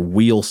use were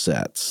wheel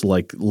sets,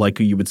 like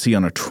you would see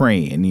on a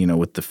train,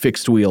 with the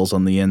fixed wheels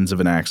on the ends of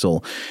an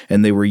axle.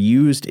 And they were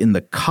used in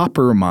the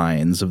copper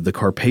mines of the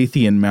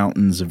Carpathian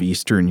Mountains of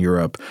Eastern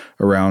Europe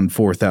around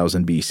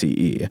 4000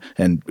 BCE.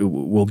 And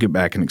we'll get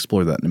back and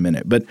explore that in a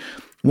minute. But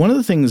one of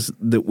the things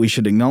that we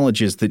should acknowledge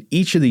is that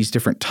each of these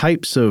different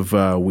types of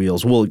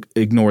wheels, we'll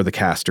ignore the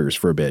casters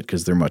for a bit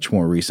because they're much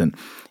more recent.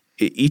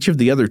 Each of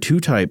the other two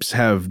types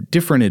have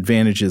different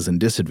advantages and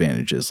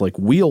disadvantages. Like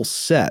wheel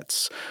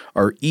sets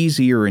are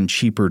easier and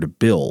cheaper to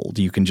build.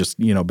 You can just,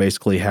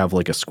 basically have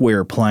like a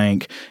square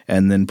plank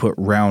and then put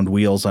round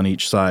wheels on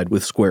each side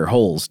with square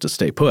holes to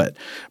stay put.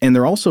 And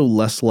they're also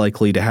less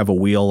likely to have a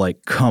wheel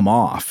like come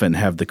off and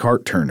have the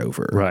cart turn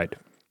over. Right.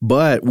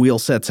 But wheel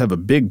sets have a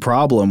big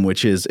problem,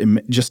 which is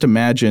just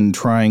imagine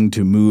trying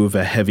to move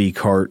a heavy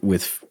cart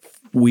with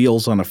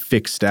wheels on a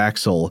fixed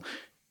axle.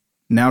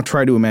 Now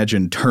try to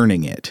imagine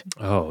turning it.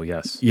 Oh,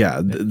 yes. Yeah,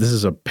 this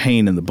is a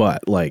pain in the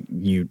butt.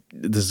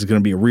 This is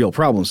going to be a real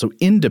problem. So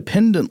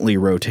independently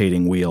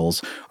rotating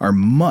wheels are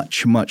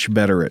much, much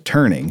better at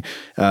turning,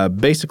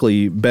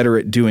 basically better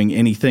at doing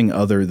anything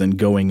other than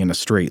going in a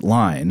straight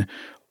line.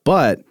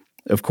 But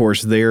of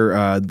course, they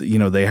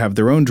have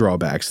their own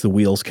drawbacks. The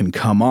wheels can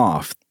come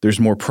off. There's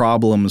more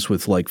problems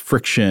with like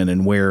friction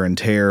and wear and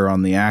tear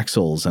on the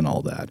axles and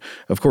all that.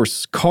 Of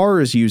course,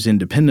 cars use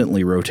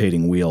independently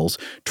rotating wheels.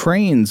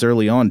 Trains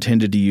early on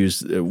tended to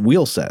use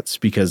wheel sets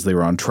because they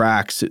were on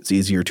tracks. It's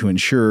easier to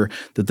ensure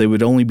that they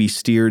would only be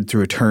steered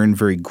through a turn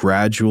very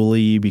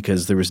gradually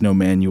because there was no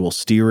manual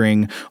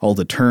steering. All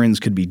the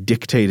turns could be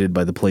dictated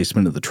by the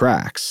placement of the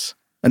tracks.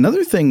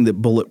 Another thing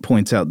that Bullitt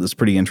points out that's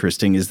pretty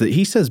interesting is that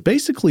he says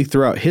basically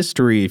throughout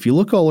history, if you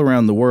look all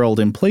around the world,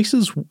 in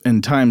places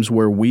and times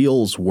where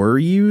wheels were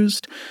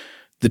used,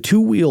 the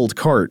two-wheeled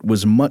cart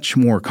was much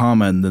more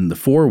common than the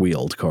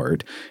four-wheeled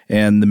cart.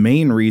 And the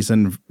main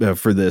reason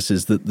for this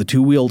is that the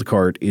two-wheeled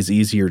cart is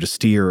easier to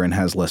steer and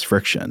has less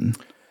friction.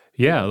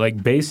 Yeah,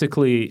 like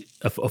basically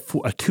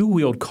a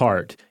two-wheeled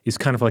cart is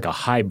kind of like a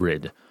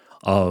hybrid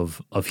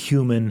of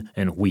human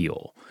and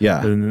wheel.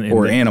 Yeah,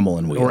 or animal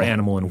and wheel. Or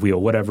animal and wheel,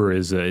 whatever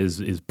is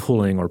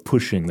pulling or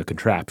pushing the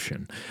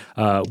contraption.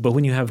 But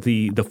when you have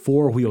the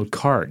four-wheeled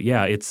cart,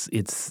 yeah,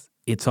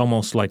 it's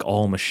almost like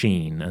all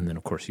machine. And then,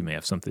 of course, you're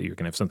going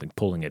to have something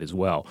pulling it as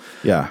well.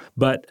 Yeah.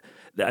 But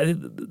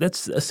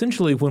that's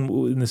essentially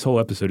in this whole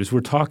episode is we're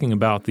talking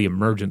about the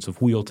emergence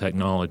of wheel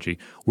technology.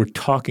 We're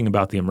talking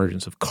about the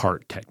emergence of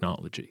cart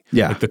technology.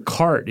 Yeah. Like the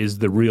cart is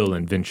the real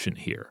invention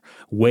here.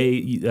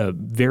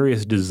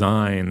 Various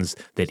designs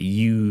that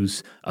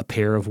use a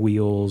pair of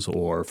wheels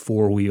or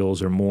four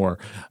wheels or more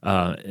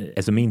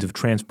as a means of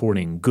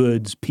transporting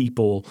goods,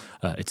 people,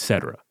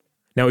 etc.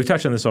 Now, we've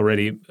touched on this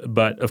already,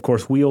 but of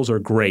course, wheels are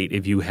great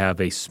if you have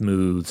a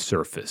smooth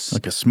surface.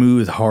 Like a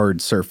smooth,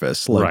 hard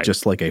surface, Right.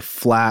 just like a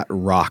flat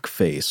rock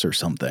face or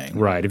something.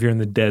 Right. If you're in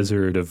the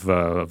desert of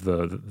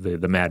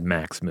the Mad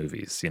Max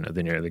movies,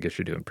 then I guess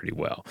you're doing pretty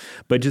well.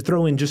 But just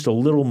throw in just a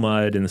little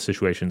mud and the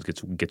situation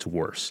gets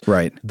worse.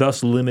 Right.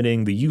 Thus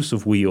limiting the use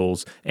of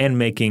wheels and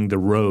making the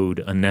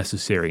road a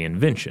necessary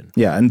invention.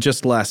 Yeah, and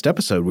just last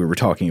episode we were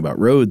talking about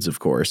roads, of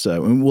course.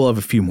 And we'll have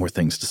a few more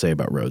things to say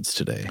about roads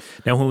today.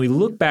 Now, when we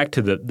look back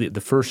to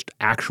the first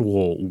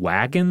actual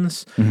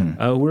wagons,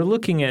 we're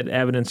looking at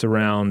evidence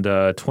around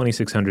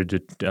 2600 to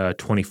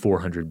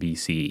 2400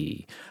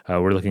 BCE.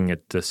 We're looking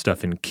at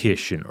stuff in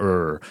Kish and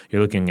Ur.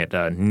 You're looking at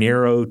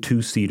narrow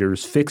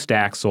two-seaters, fixed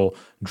axle,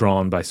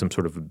 drawn by some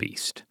sort of a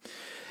beast.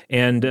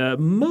 And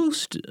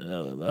most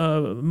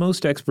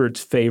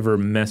experts favor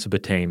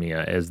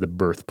Mesopotamia as the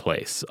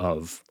birthplace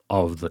of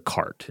the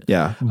cart.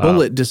 Yeah,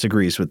 Bullitt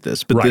disagrees with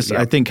this, but right, this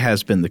yeah. I think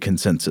has been the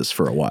consensus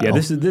for a while. Yeah,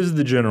 this is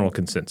the general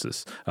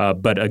consensus.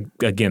 But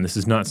again, this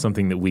is not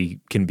something that we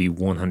can be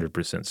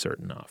 100%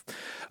 certain of.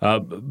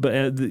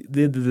 But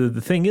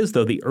the thing is,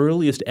 though, the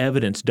earliest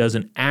evidence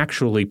doesn't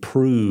actually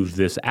prove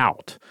this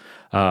out.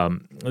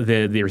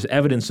 There's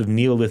evidence of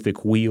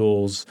Neolithic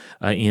wheels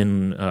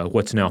in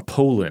what's now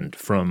Poland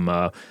from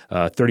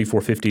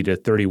 3450 to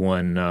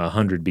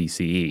 3100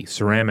 BCE,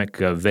 ceramic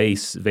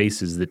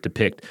vases that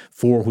depict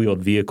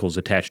four-wheeled vehicles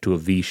attached to a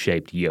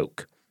V-shaped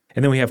yoke.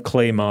 And then we have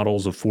clay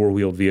models of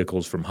four-wheeled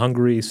vehicles from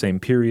Hungary, same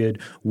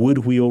period,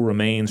 wood wheel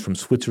remains from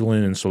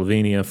Switzerland and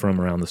Slovenia from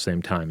around the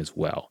same time as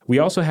well. We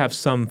also have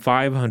some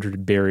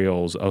 500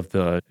 burials of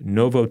the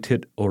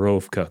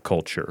Novotitorovka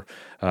culture,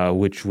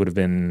 which would have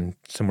been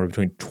somewhere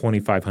between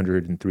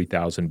 2500 and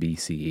 3000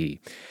 BCE.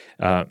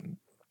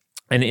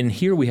 And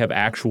here we have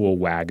actual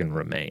wagon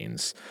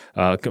remains,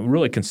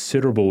 really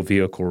considerable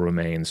vehicle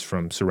remains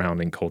from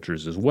surrounding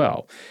cultures as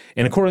well.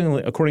 And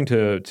according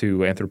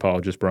to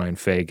anthropologist Brian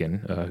Fagan,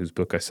 whose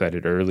book I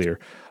cited earlier,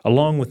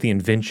 along with the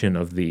invention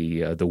of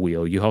the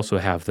wheel, you also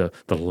have the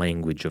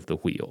language of the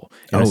wheel.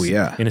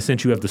 In a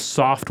sense, you have the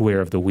software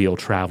of the wheel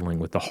traveling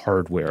with the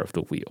hardware of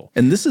the wheel.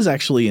 And this is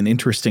actually an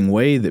interesting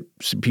way that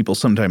people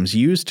sometimes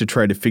use to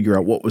try to figure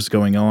out what was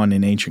going on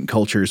in ancient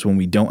cultures when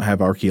we don't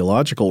have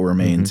archaeological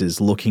remains, is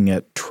looking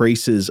at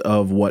traces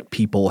of what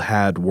people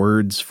had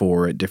words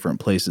for at different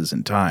places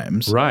and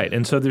times. Right,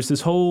 and so there's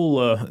this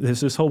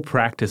whole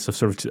practice of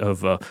sort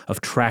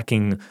of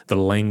tracking the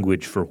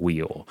language for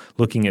wheel,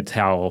 looking at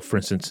how, for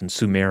instance, in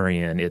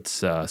Sumerian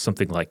it's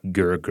something like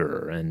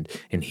Gurgur, and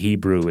in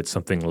Hebrew it's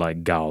something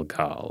like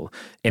Galgal,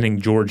 and in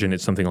Georgian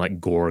it's something like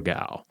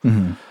Gorgal.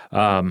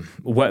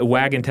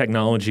 Wagon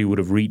technology would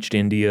have reached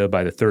India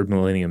by the 3rd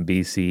millennium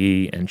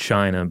BCE and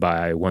China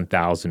by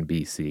 1000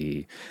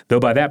 BCE, though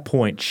by that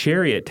point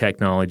chariot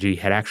technology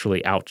had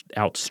actually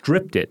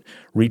outstripped it,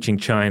 reaching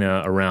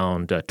China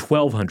around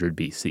 1200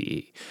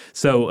 BCE.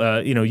 So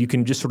you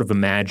can just sort of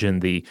imagine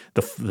the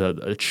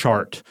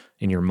chart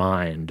in your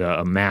mind,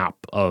 a map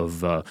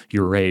of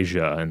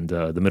Eurasia and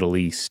the Middle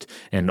East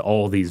and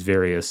all these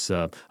various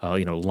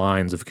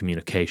lines of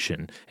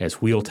communication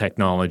as wheel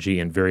technology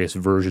and various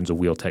versions of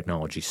wheel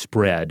technology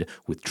spread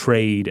with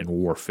trade and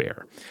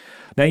warfare.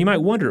 Now you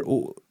might wonder,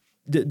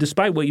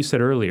 despite what you said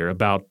earlier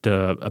about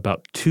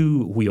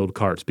two-wheeled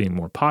carts being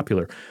more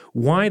popular,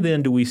 why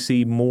then do we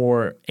see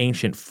more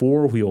ancient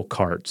four-wheel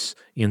carts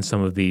in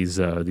some of these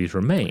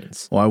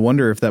remains? Well, I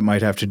wonder if that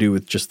might have to do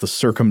with just the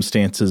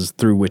circumstances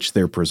through which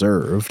they're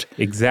preserved.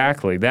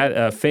 Exactly.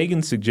 That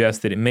Fagan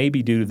suggests that it may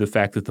be due to the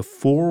fact that the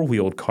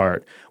four-wheeled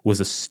cart was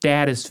a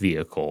status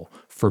vehicle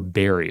for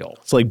burial.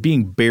 It's like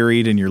being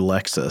buried in your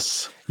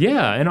Lexus.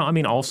 Yeah, and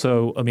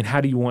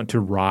how do you want to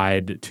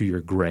ride to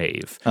your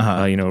grave?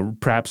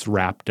 Perhaps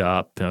wrapped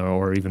up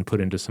or even put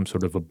into some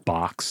sort of a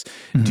box.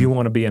 Mm-hmm. Do you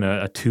want to be in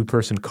a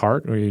two-person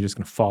cart, or are you just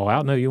going to fall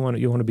out? No, you want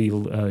to be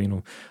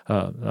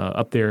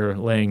up there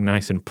laying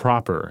nice and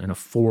proper in a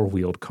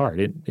four-wheeled cart.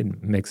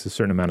 It makes a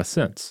certain amount of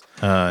sense.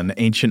 An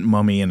ancient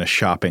mummy in a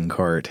shopping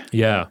cart.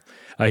 Yeah.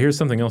 Here's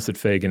something else that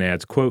Fagan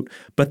adds, quote,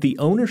 "But the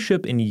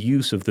ownership and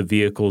use of the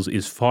vehicles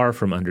is far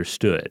from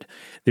understood.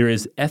 There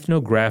is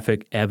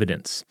ethnographic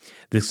evidence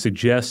that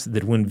suggests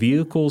that when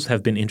vehicles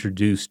have been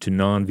introduced to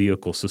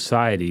non-vehicle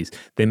societies,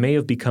 they may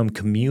have become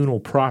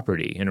communal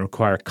property and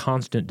require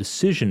constant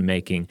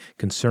decision-making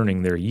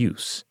concerning their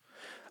use."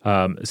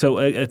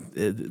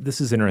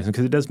 This is interesting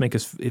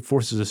because it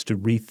forces us to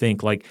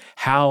rethink like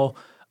how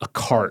a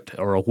cart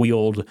or a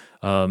wheeled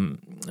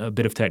a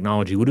bit of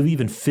technology would have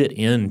even fit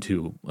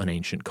into an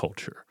ancient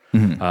culture.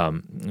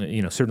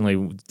 Mm-hmm. Certainly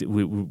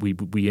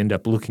we end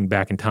up looking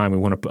back in time. We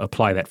want to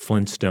apply that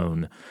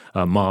Flintstone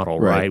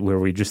model, right? Where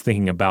we're just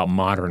thinking about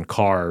modern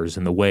cars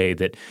and the way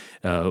that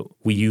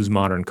we use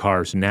modern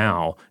cars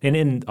now.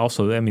 And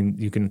also,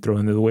 you can throw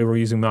into the way we're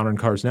using modern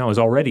cars now is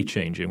already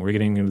changing. We're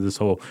getting into this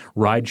whole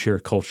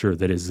rideshare culture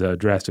that is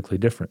drastically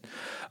different.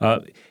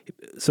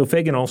 So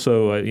Fagan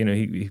also,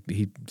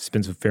 he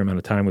spends a fair amount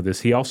of time with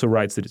this. He also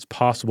writes that it's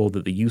possible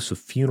that the use of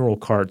funeral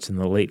carts in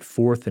the late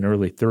 4th and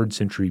early 3rd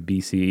century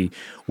BCE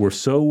were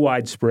so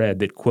widespread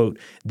that, quote,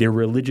 "their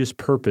religious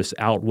purpose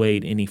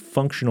outweighed any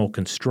functional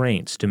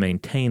constraints to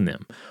maintain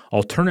them.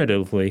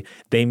 Alternatively,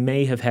 they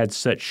may have had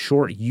such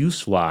short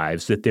use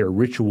lives that their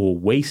ritual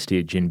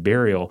wastage in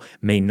burial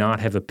may not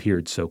have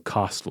appeared so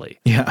costly."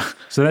 Yeah.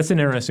 So that's an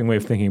interesting way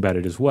of thinking about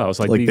it as well. It's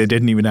like they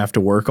didn't even have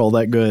to work all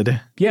that good.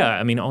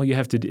 Yeah,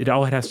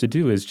 all it has to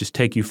do is just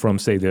take you from,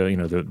 say,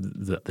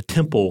 the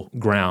temple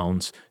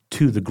grounds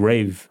to the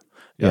grave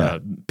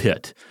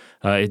pit.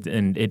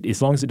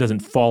 As long as it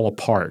doesn't fall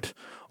apart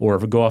or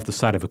if it go off the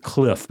side of a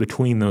cliff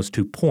between those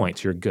 2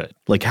 points, you're good.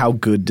 Like how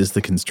good does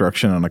the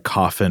construction on a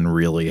coffin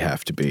really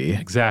have to be?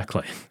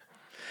 Exactly.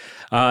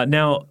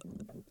 Now,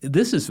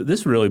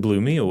 this really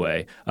blew me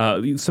away.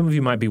 Some of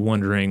you might be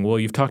wondering, well,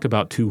 you've talked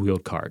about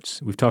two-wheeled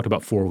carts. We've talked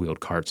about four-wheeled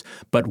carts.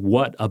 But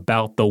what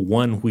about the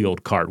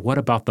one-wheeled cart? What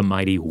about the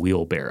mighty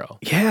wheelbarrow?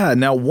 Yeah.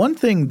 Now, one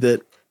thing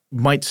that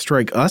might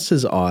strike us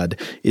as odd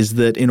is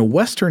that in a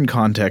Western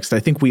context, I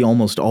think we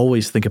almost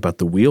always think about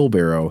the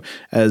wheelbarrow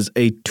as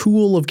a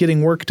tool of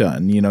getting work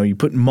done. You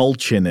put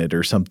mulch in it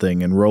or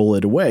something and roll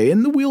it away.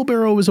 And the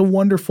wheelbarrow is a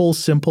wonderful,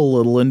 simple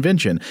little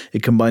invention.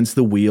 It combines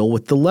the wheel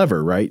with the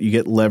lever, right? You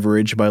get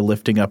leverage by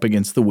lifting up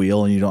against the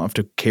wheel and you don't have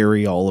to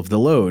carry all of the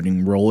load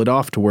and roll it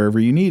off to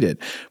wherever you need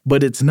it.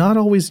 But it's not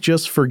always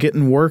just for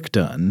getting work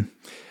done.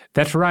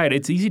 That's right.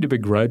 It's easy to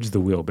begrudge the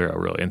wheelbarrow,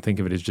 really, and think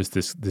of it as just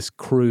this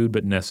crude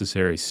but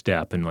necessary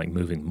step in like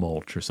moving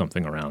mulch or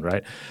something around,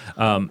 right?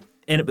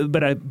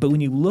 But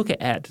when you look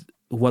at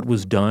what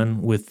was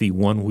done with the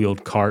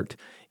one-wheeled cart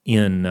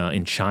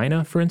in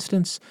China, for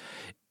instance,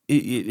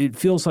 it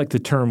feels like the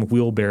term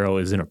wheelbarrow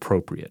is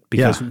inappropriate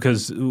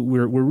because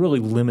we're really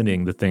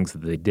limiting the things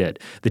that they did.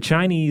 The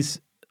Chinese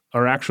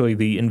are actually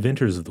the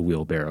inventors of the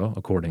wheelbarrow,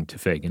 according to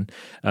Fagin,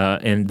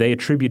 and they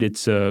attribute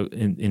its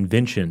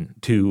invention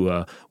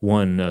to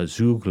one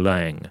Zhuge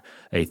Liang,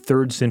 a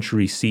 3rd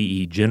century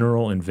CE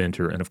general,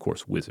 inventor, and of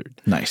course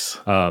wizard. Nice.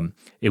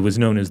 It was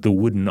known as the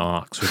wooden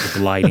ox or the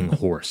gliding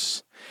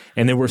horse.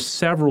 And there were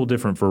several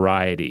different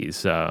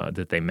varieties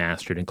that they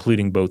mastered,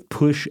 including both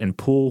push and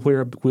pull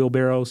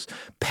wheelbarrows,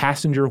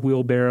 passenger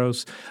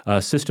wheelbarrows,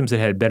 systems that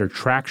had better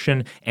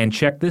traction, and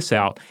check this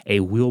out, a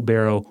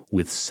wheelbarrow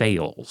with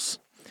sails.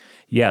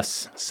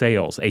 Yes,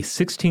 sails, a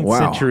 16th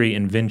century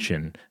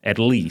invention, at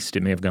least.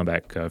 It may have gone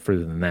back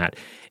further than that.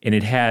 And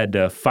it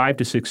had 5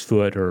 to 6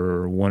 foot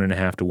or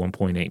 1.5 to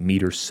 1.8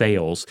 meter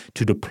sails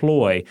to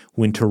deploy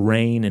when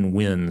terrain and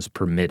winds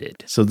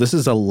permitted. So this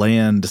is a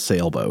land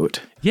sailboat.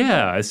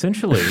 Yeah,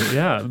 essentially,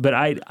 yeah. But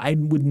I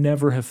would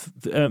never have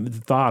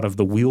thought of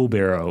the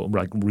wheelbarrow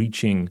like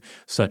reaching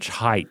such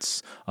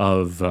heights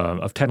of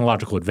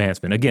technological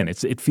advancement. Again,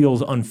 it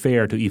feels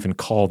unfair to even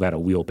call that a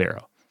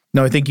wheelbarrow.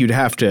 No, I think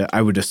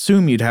I would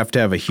assume you'd have to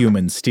have a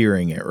human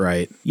steering it,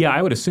 right? Yeah,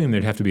 I would assume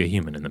there'd have to be a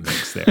human in the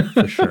mix there,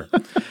 for sure.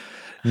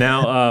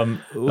 Now,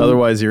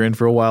 otherwise you're in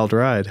for a wild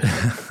ride.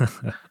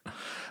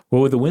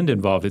 Well, with the wind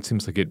involved, it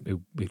seems like it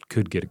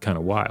could get kind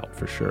of wild,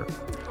 for sure.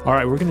 All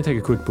right, we're going to take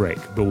a quick break,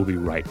 but we'll be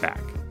right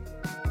back.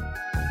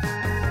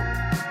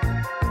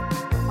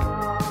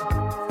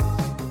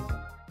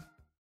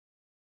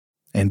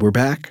 And we're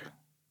back.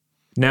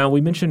 Now,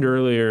 we mentioned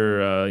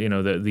earlier,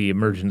 the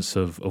emergence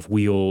of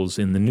wheels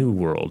in the New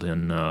World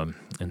in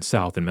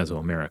South and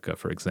Mesoamerica,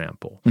 for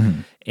example.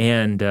 Mm-hmm.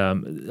 And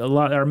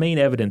our main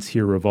evidence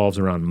here revolves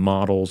around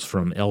models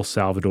from El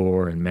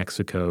Salvador and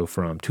Mexico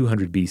from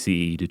 200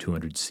 BCE to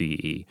 200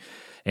 CE.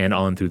 And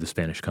on through the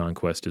Spanish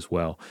conquest as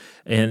well.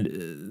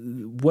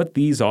 And what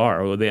these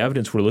are, or the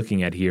evidence we're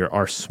looking at here,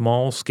 are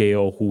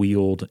small-scale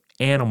wheeled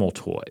animal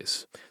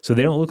toys. So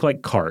they don't look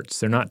like carts.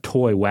 They're not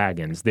toy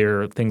wagons.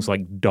 They're things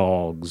like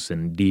dogs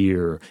and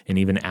deer and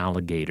even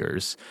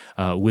alligators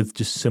with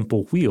just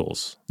simple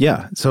wheels.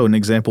 Yeah. So an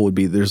example would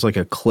be there's like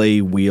a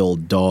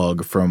clay-wheeled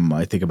dog from,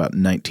 I think, about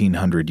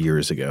 1900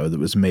 years ago that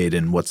was made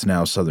in what's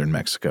now southern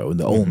Mexico,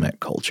 the Olmec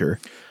culture.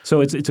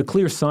 So it's a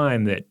clear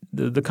sign that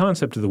the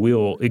concept of the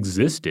wheel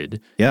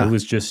existed. Yeah.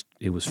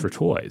 It was for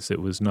toys.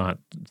 It was not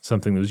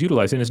something that was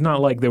utilized. And it's not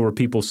like there were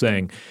people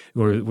saying,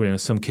 or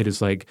some kid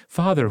is like,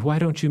 "Father, why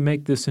don't you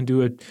make this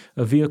into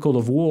a vehicle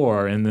of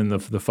war?" And then the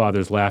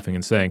father's laughing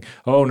and saying,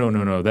 "Oh,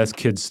 no, that's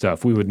kids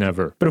stuff. We would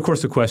never." But of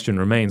course the question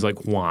remains,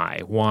 like,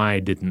 why? Why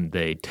didn't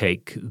they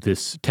take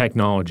this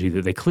technology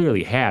that they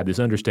clearly had, this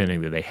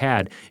understanding that they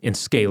had, and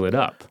scale it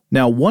up?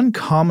 Now, one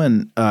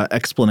common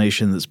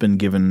explanation that's been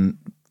given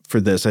for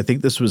this, I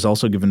think this was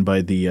also given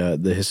by the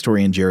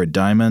historian Jared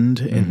Diamond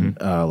in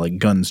like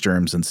Guns,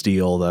 Germs, and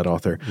Steel, that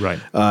author. Right.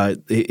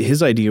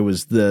 His idea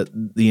was that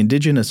the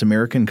indigenous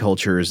American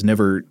cultures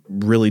never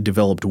really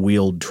developed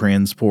wheeled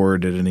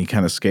transport at any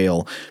kind of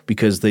scale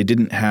because they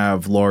didn't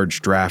have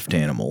large draft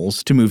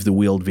animals to move the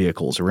wheeled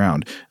vehicles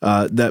around.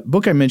 That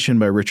book I mentioned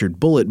by Richard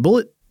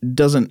Bullitt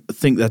doesn't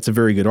think that's a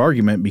very good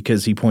argument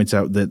because he points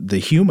out that the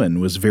human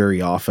was very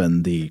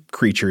often the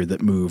creature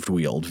that moved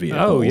wheeled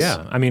vehicles. Oh,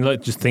 yeah. I mean,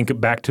 let's just think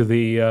back to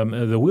the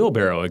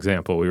wheelbarrow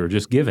example we were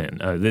just given.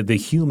 The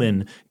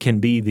human can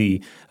be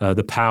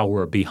the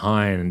power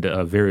behind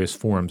various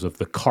forms of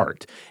the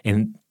cart.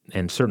 And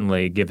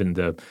certainly, given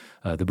the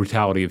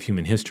brutality of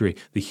human history,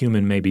 the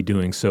human may be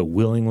doing so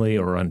willingly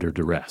or under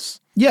duress.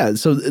 Yeah,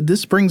 so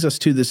this brings us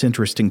to this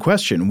interesting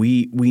question.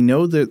 We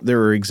know that there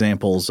are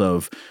examples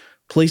of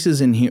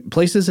places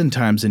and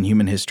times in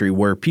human history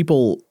where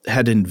people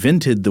had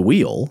invented the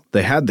wheel.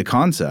 They had the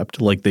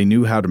concept, like they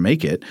knew how to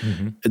make it.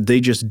 Mm-hmm.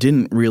 They just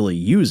didn't really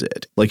use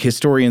it. Like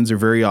historians are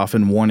very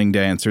often wanting to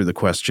answer the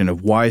question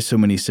of why so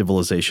many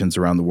civilizations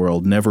around the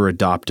world never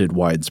adopted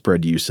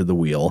widespread use of the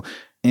wheel.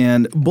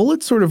 And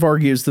Bullitt sort of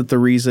argues that the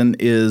reason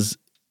is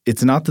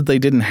it's not that they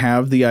didn't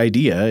have the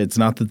idea. It's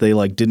not that they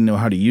didn't know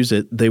how to use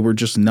it. They were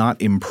just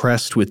not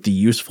impressed with the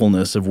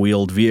usefulness of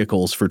wheeled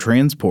vehicles for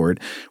transport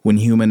when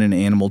human and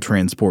animal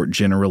transport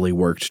generally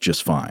worked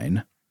just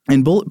fine.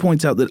 And Bullitt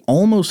points out that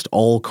almost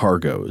all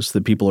cargoes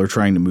that people are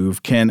trying to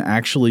move can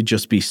actually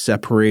just be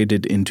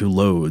separated into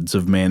loads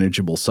of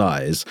manageable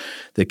size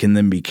that can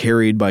then be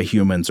carried by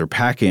humans or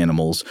pack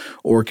animals,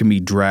 or can be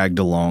dragged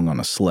along on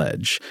a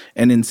sledge.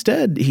 And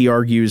instead, he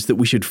argues that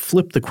we should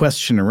flip the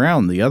question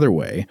around the other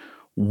way.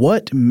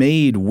 What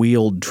made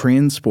wheeled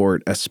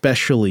transport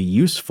especially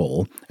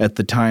useful at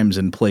the times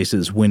and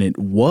places when it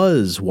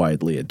was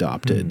widely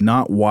adopted,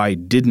 not why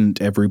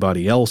didn't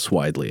everybody else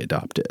widely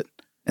adopt it?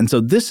 And so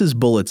this is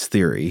Bullitt's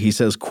theory. He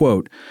says,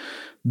 quote,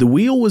 "The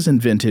wheel was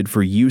invented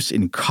for use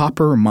in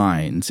copper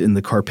mines in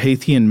the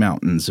Carpathian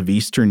Mountains of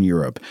Eastern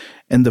Europe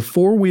And the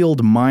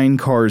four-wheeled mine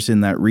cars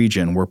in that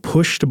region were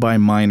pushed by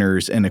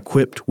miners and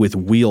equipped with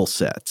wheel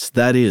sets.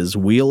 That is,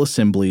 wheel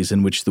assemblies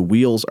in which the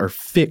wheels are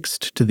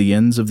fixed to the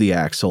ends of the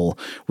axle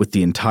with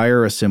the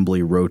entire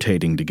assembly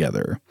rotating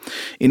together.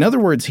 In other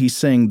words, he's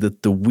saying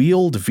that the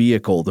wheeled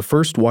vehicle, the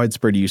first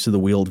widespread use of the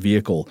wheeled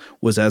vehicle,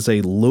 was as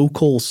a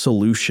local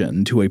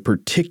solution to a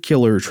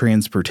particular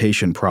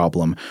transportation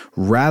problem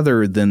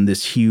rather than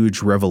this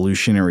huge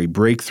revolutionary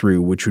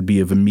breakthrough which would be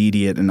of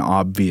immediate and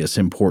obvious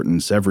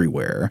importance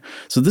everywhere.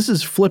 So this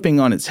is flipping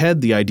on its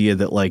head the idea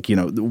that, like, you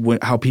know,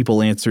 how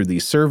people answer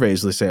these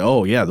surveys, they say,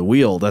 oh, yeah, the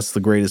wheel, that's the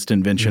greatest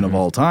invention of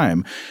all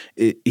time.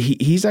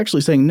 He's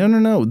actually saying,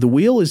 no. The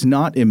wheel is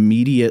not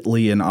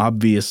immediately and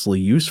obviously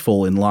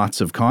useful in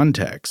lots of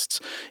contexts.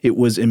 It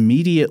was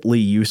immediately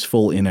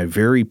useful in a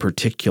very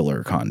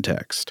particular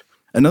context.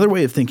 Another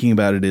way of thinking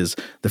about it is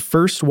the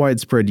first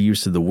widespread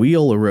use of the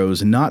wheel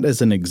arose not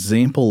as an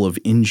example of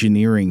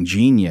engineering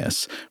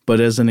genius, but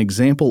as an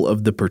example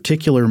of the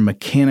particular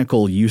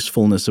mechanical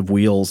usefulness of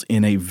wheels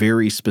in a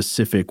very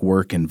specific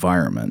work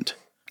environment.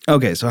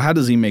 Okay, so how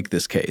does he make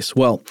this case?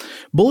 Well,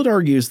 Bullitt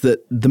argues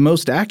that the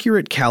most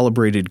accurate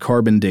calibrated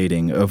carbon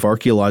dating of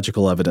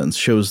archaeological evidence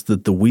shows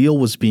that the wheel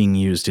was being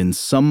used in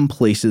some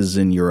places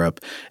in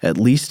Europe at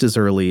least as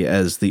early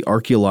as the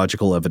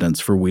archaeological evidence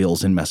for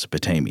wheels in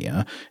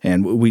Mesopotamia.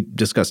 And we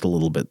discussed a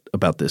little bit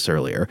about this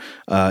earlier.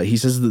 He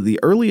says that the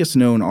earliest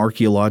known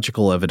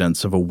archaeological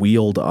evidence of a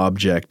wheeled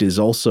object is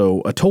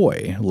also a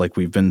toy, like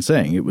we've been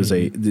saying. It was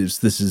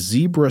this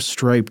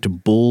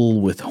zebra-striped bull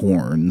with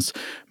horns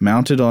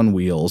mounted on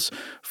wheels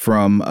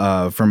from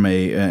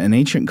an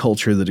ancient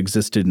culture that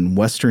existed in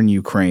western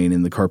Ukraine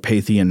in the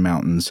Carpathian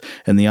Mountains,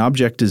 and the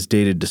object is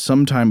dated to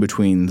sometime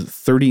between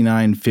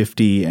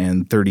 3950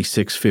 and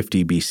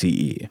 3650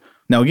 BCE.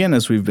 Now, again,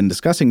 as we've been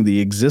discussing,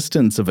 the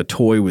existence of a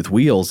toy with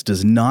wheels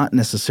does not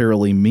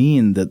necessarily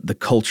mean that the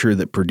culture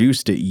that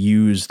produced it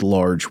used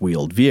large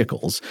wheeled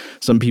vehicles.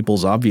 Some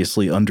peoples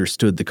obviously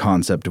understood the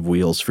concept of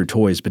wheels for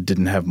toys but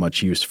didn't have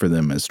much use for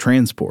them as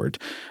transport.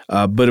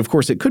 But, of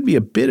course, it could be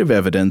a bit of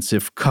evidence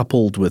if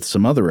coupled with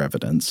some other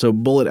evidence. So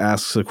Bullitt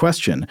asks a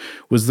question: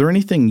 was there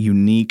anything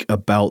unique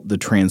about the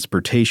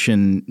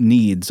transportation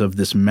needs of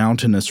this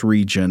mountainous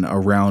region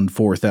around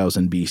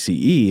 4000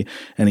 BCE?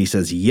 And he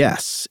says,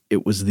 yes,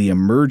 it was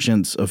the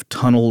emergence of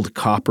tunneled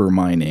copper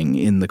mining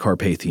in the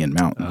Carpathian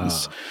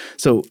Mountains.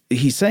 So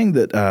he's saying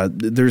that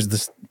there's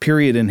this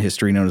period in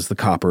history known as the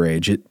Copper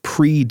Age. It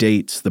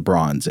predates the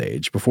Bronze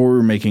Age. Before we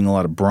were making a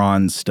lot of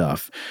bronze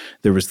stuff,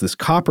 there was this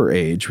Copper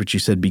Age, which he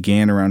said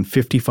began around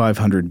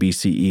 5500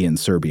 BCE in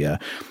Serbia.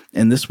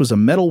 And this was a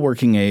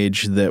metalworking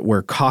age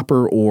where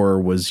copper ore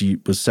was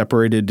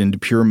separated into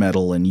pure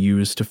metal and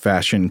used to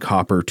fashion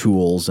copper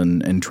tools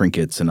and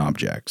trinkets and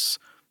objects.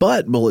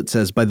 But, Bullitt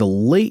says, by the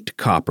late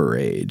Copper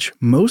Age,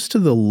 most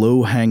of the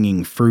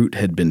low-hanging fruit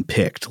had been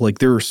picked. Like,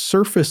 there are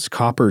surface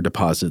copper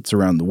deposits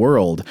around the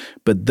world,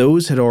 but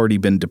those had already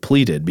been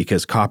depleted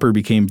because copper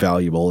became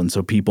valuable, and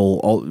so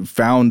people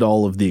found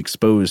all of the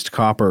exposed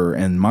copper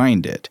and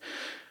mined it.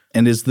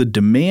 And as the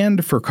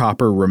demand for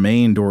copper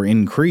remained or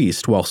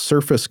increased while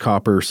surface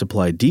copper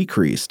supply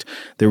decreased,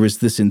 there was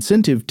this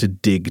incentive to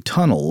dig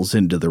tunnels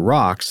into the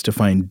rocks to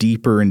find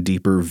deeper and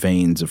deeper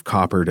veins of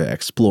copper to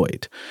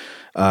exploit.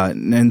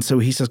 And so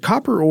he says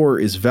copper ore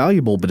is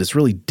valuable, but it's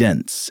really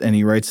dense. And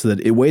he writes that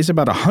it weighs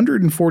about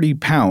 140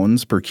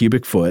 pounds per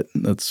cubic foot.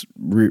 That's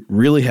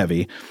really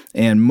heavy.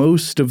 And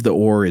most of the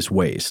ore is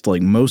waste.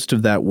 Like, most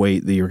of that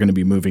weight that you're going to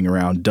be moving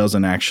around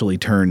doesn't actually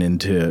turn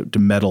into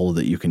metal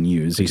that you can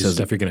use. He says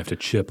stuff you're going to have to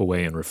chip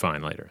away and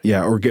refine later.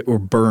 Yeah, or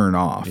burn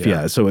off.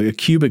 Yeah. So a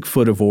cubic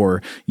foot of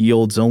ore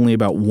yields only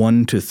about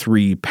 1 to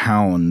 3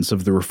 pounds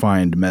of the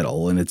refined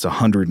metal, and it's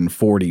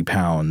 140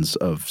 pounds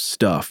of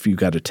stuff you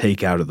got to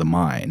take out of the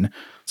mine.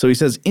 So he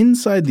says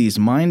inside these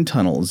mine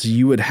tunnels,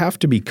 you would have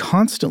to be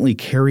constantly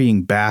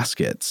carrying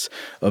baskets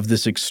of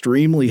this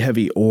extremely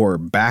heavy ore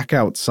back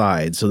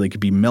outside so they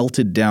could be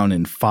melted down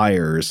in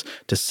fires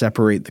to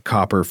separate the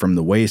copper from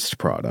the waste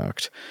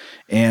product.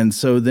 And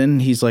so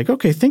then he's like,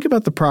 okay, think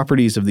about the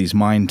properties of these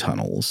mine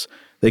tunnels.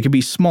 They could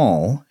be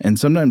small, and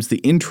sometimes the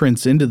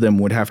entrance into them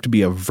would have to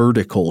be a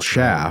vertical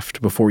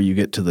shaft before you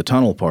get to the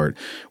tunnel part,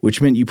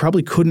 which meant you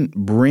probably couldn't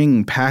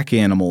bring pack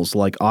animals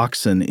like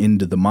oxen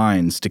into the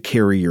mines to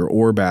carry your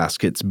ore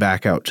baskets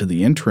back out to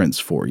the entrance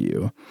for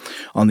you.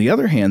 On the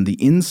other hand, the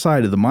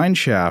inside of the mine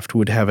shaft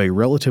would have a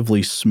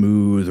relatively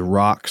smooth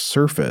rock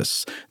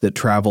surface that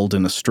traveled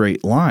in a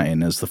straight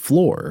line as the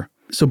floor.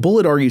 So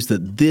Bullitt argues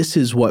that this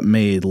is what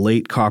made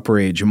late Copper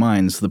Age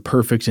mines the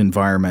perfect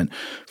environment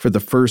for the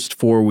first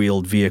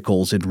four-wheeled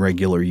vehicles in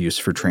regular use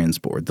for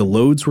transport. The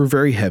loads were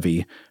very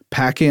heavy,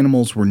 pack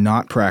animals were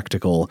not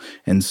practical,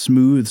 and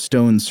smooth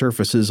stone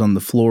surfaces on the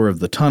floor of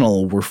the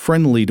tunnel were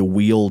friendly to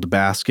wheeled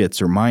baskets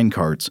or mine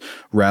carts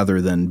rather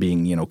than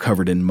being,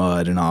 covered in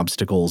mud and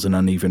obstacles and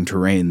uneven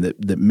terrain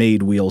that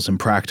made wheels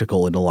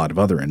impractical in a lot of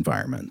other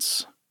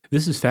environments.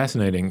 This is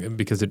fascinating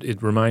because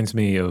it reminds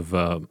me of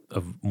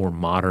more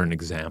modern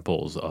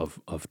examples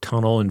of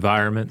tunnel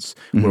environments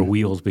where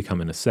wheels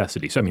become a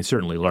necessity. So, I mean,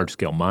 certainly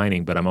large-scale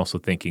mining, but I'm also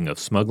thinking of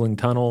smuggling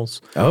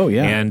tunnels. Oh,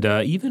 yeah. And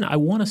even, I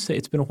want to say,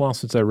 it's been a while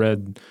since I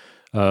read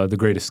The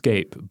Great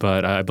Escape,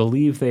 but I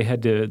believe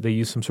they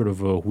used some sort of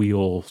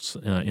wheels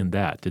in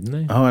that, didn't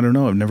they? Oh, I don't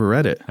know. I've never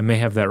read it. I may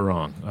have that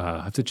wrong.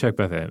 I have to check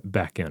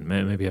back in.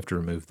 Maybe I have to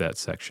remove that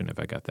section if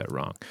I got that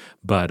wrong.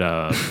 But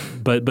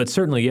but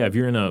certainly, yeah, if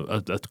you're in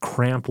a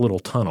cramped little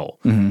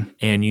tunnel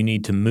and you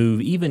need to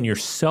move even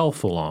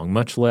yourself along,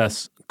 much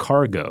less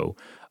cargo,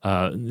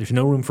 there's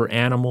no room for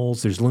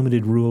animals. There's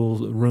limited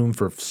room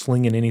for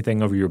slinging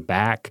anything over your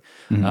back.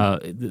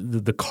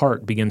 The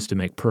cart begins to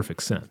make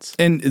perfect sense.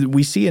 And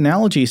we see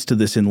analogies to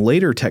this in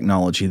later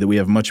technology that we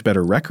have much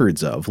better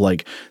records of.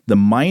 Like the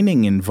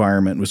mining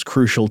environment was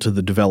crucial to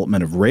the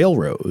development of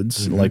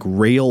railroads, like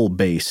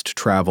rail-based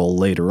travel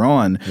later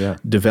on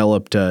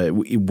developed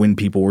when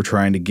people were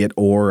trying to get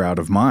ore out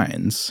of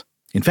mines.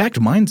 In fact,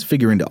 mines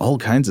figure into all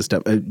kinds of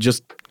stuff.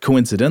 Just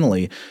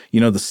coincidentally,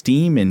 the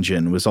steam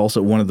engine was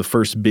also one of the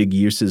first big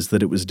uses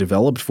that it was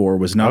developed for,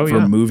 was not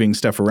for moving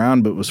stuff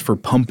around, but was for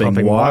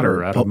pumping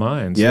water out of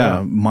mines.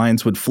 Yeah,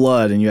 mines would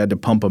flood and you had to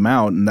pump them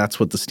out, and that's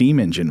what the steam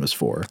engine was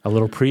for. A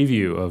little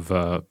preview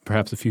of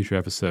perhaps a future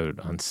episode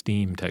on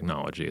steam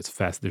technology.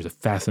 There's a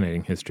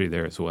fascinating history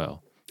there as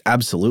well.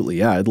 Absolutely.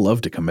 Yeah, I'd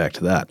love to come back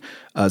to that.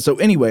 So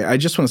anyway, I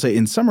just want to say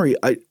in summary,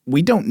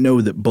 we don't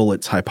know that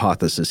Bullitt's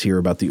hypothesis here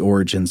about the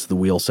origins of the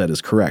wheel set is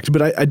correct,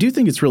 but I do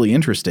think it's really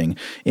interesting.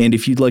 And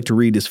if you'd like to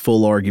read his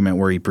full argument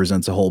where he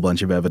presents a whole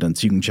bunch of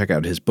evidence, you can check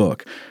out his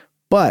book.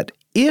 But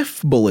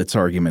if Bullitt's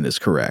argument is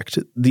correct,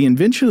 the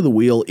invention of the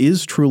wheel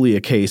is truly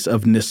a case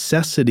of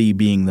necessity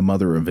being the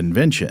mother of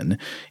invention,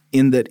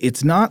 in that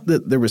it's not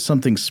that there was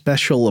something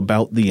special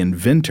about the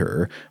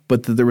inventor,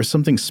 but that there was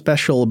something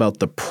special about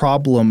the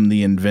problem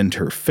the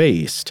inventor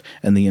faced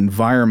and the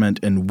environment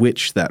in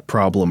which that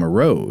problem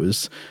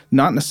arose,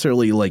 not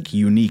necessarily like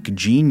unique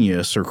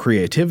genius or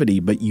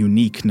creativity, but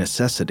unique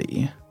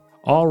necessity.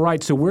 All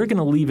right, so we're going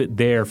to leave it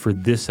there for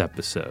this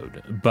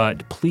episode,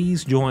 but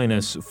please join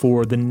us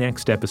for the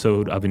next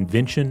episode of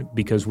Invention,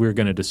 because we're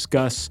going to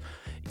discuss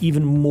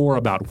even more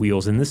about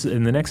wheels, and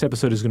the next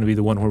episode is going to be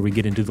the one where we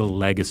get into the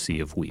legacy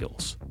of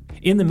wheels.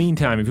 In the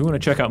meantime, if you want to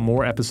check out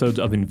more episodes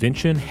of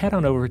Invention, head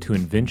on over to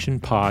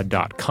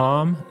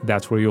inventionpod.com.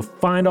 That's where you'll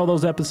find all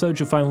those episodes.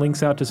 You'll find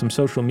links out to some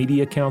social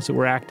media accounts that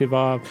we're active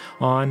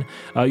on.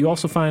 You'll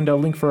also find a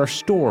link for our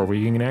store where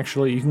you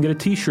can get a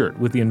t-shirt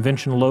with the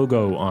Invention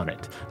logo on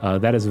it.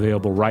 That is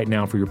available right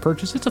now for your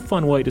purchase. It's a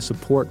fun way to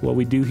support what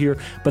we do here,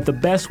 but the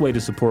best way to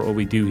support what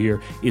we do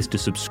here is to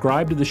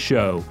subscribe to the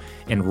show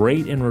and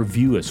rate and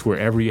review us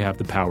wherever you have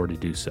the power to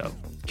do so.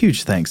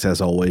 Huge thanks,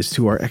 as always,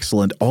 to our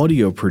excellent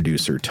audio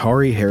producer,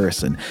 Tari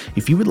Harrison.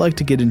 If you would like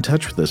to get in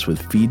touch with us with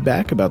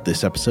feedback about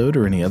this episode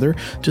or any other,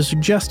 to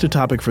suggest a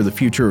topic for the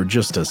future, or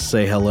just to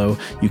say hello,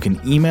 you can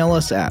email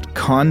us at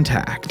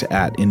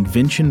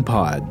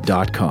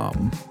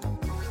contact@inventionpod.com.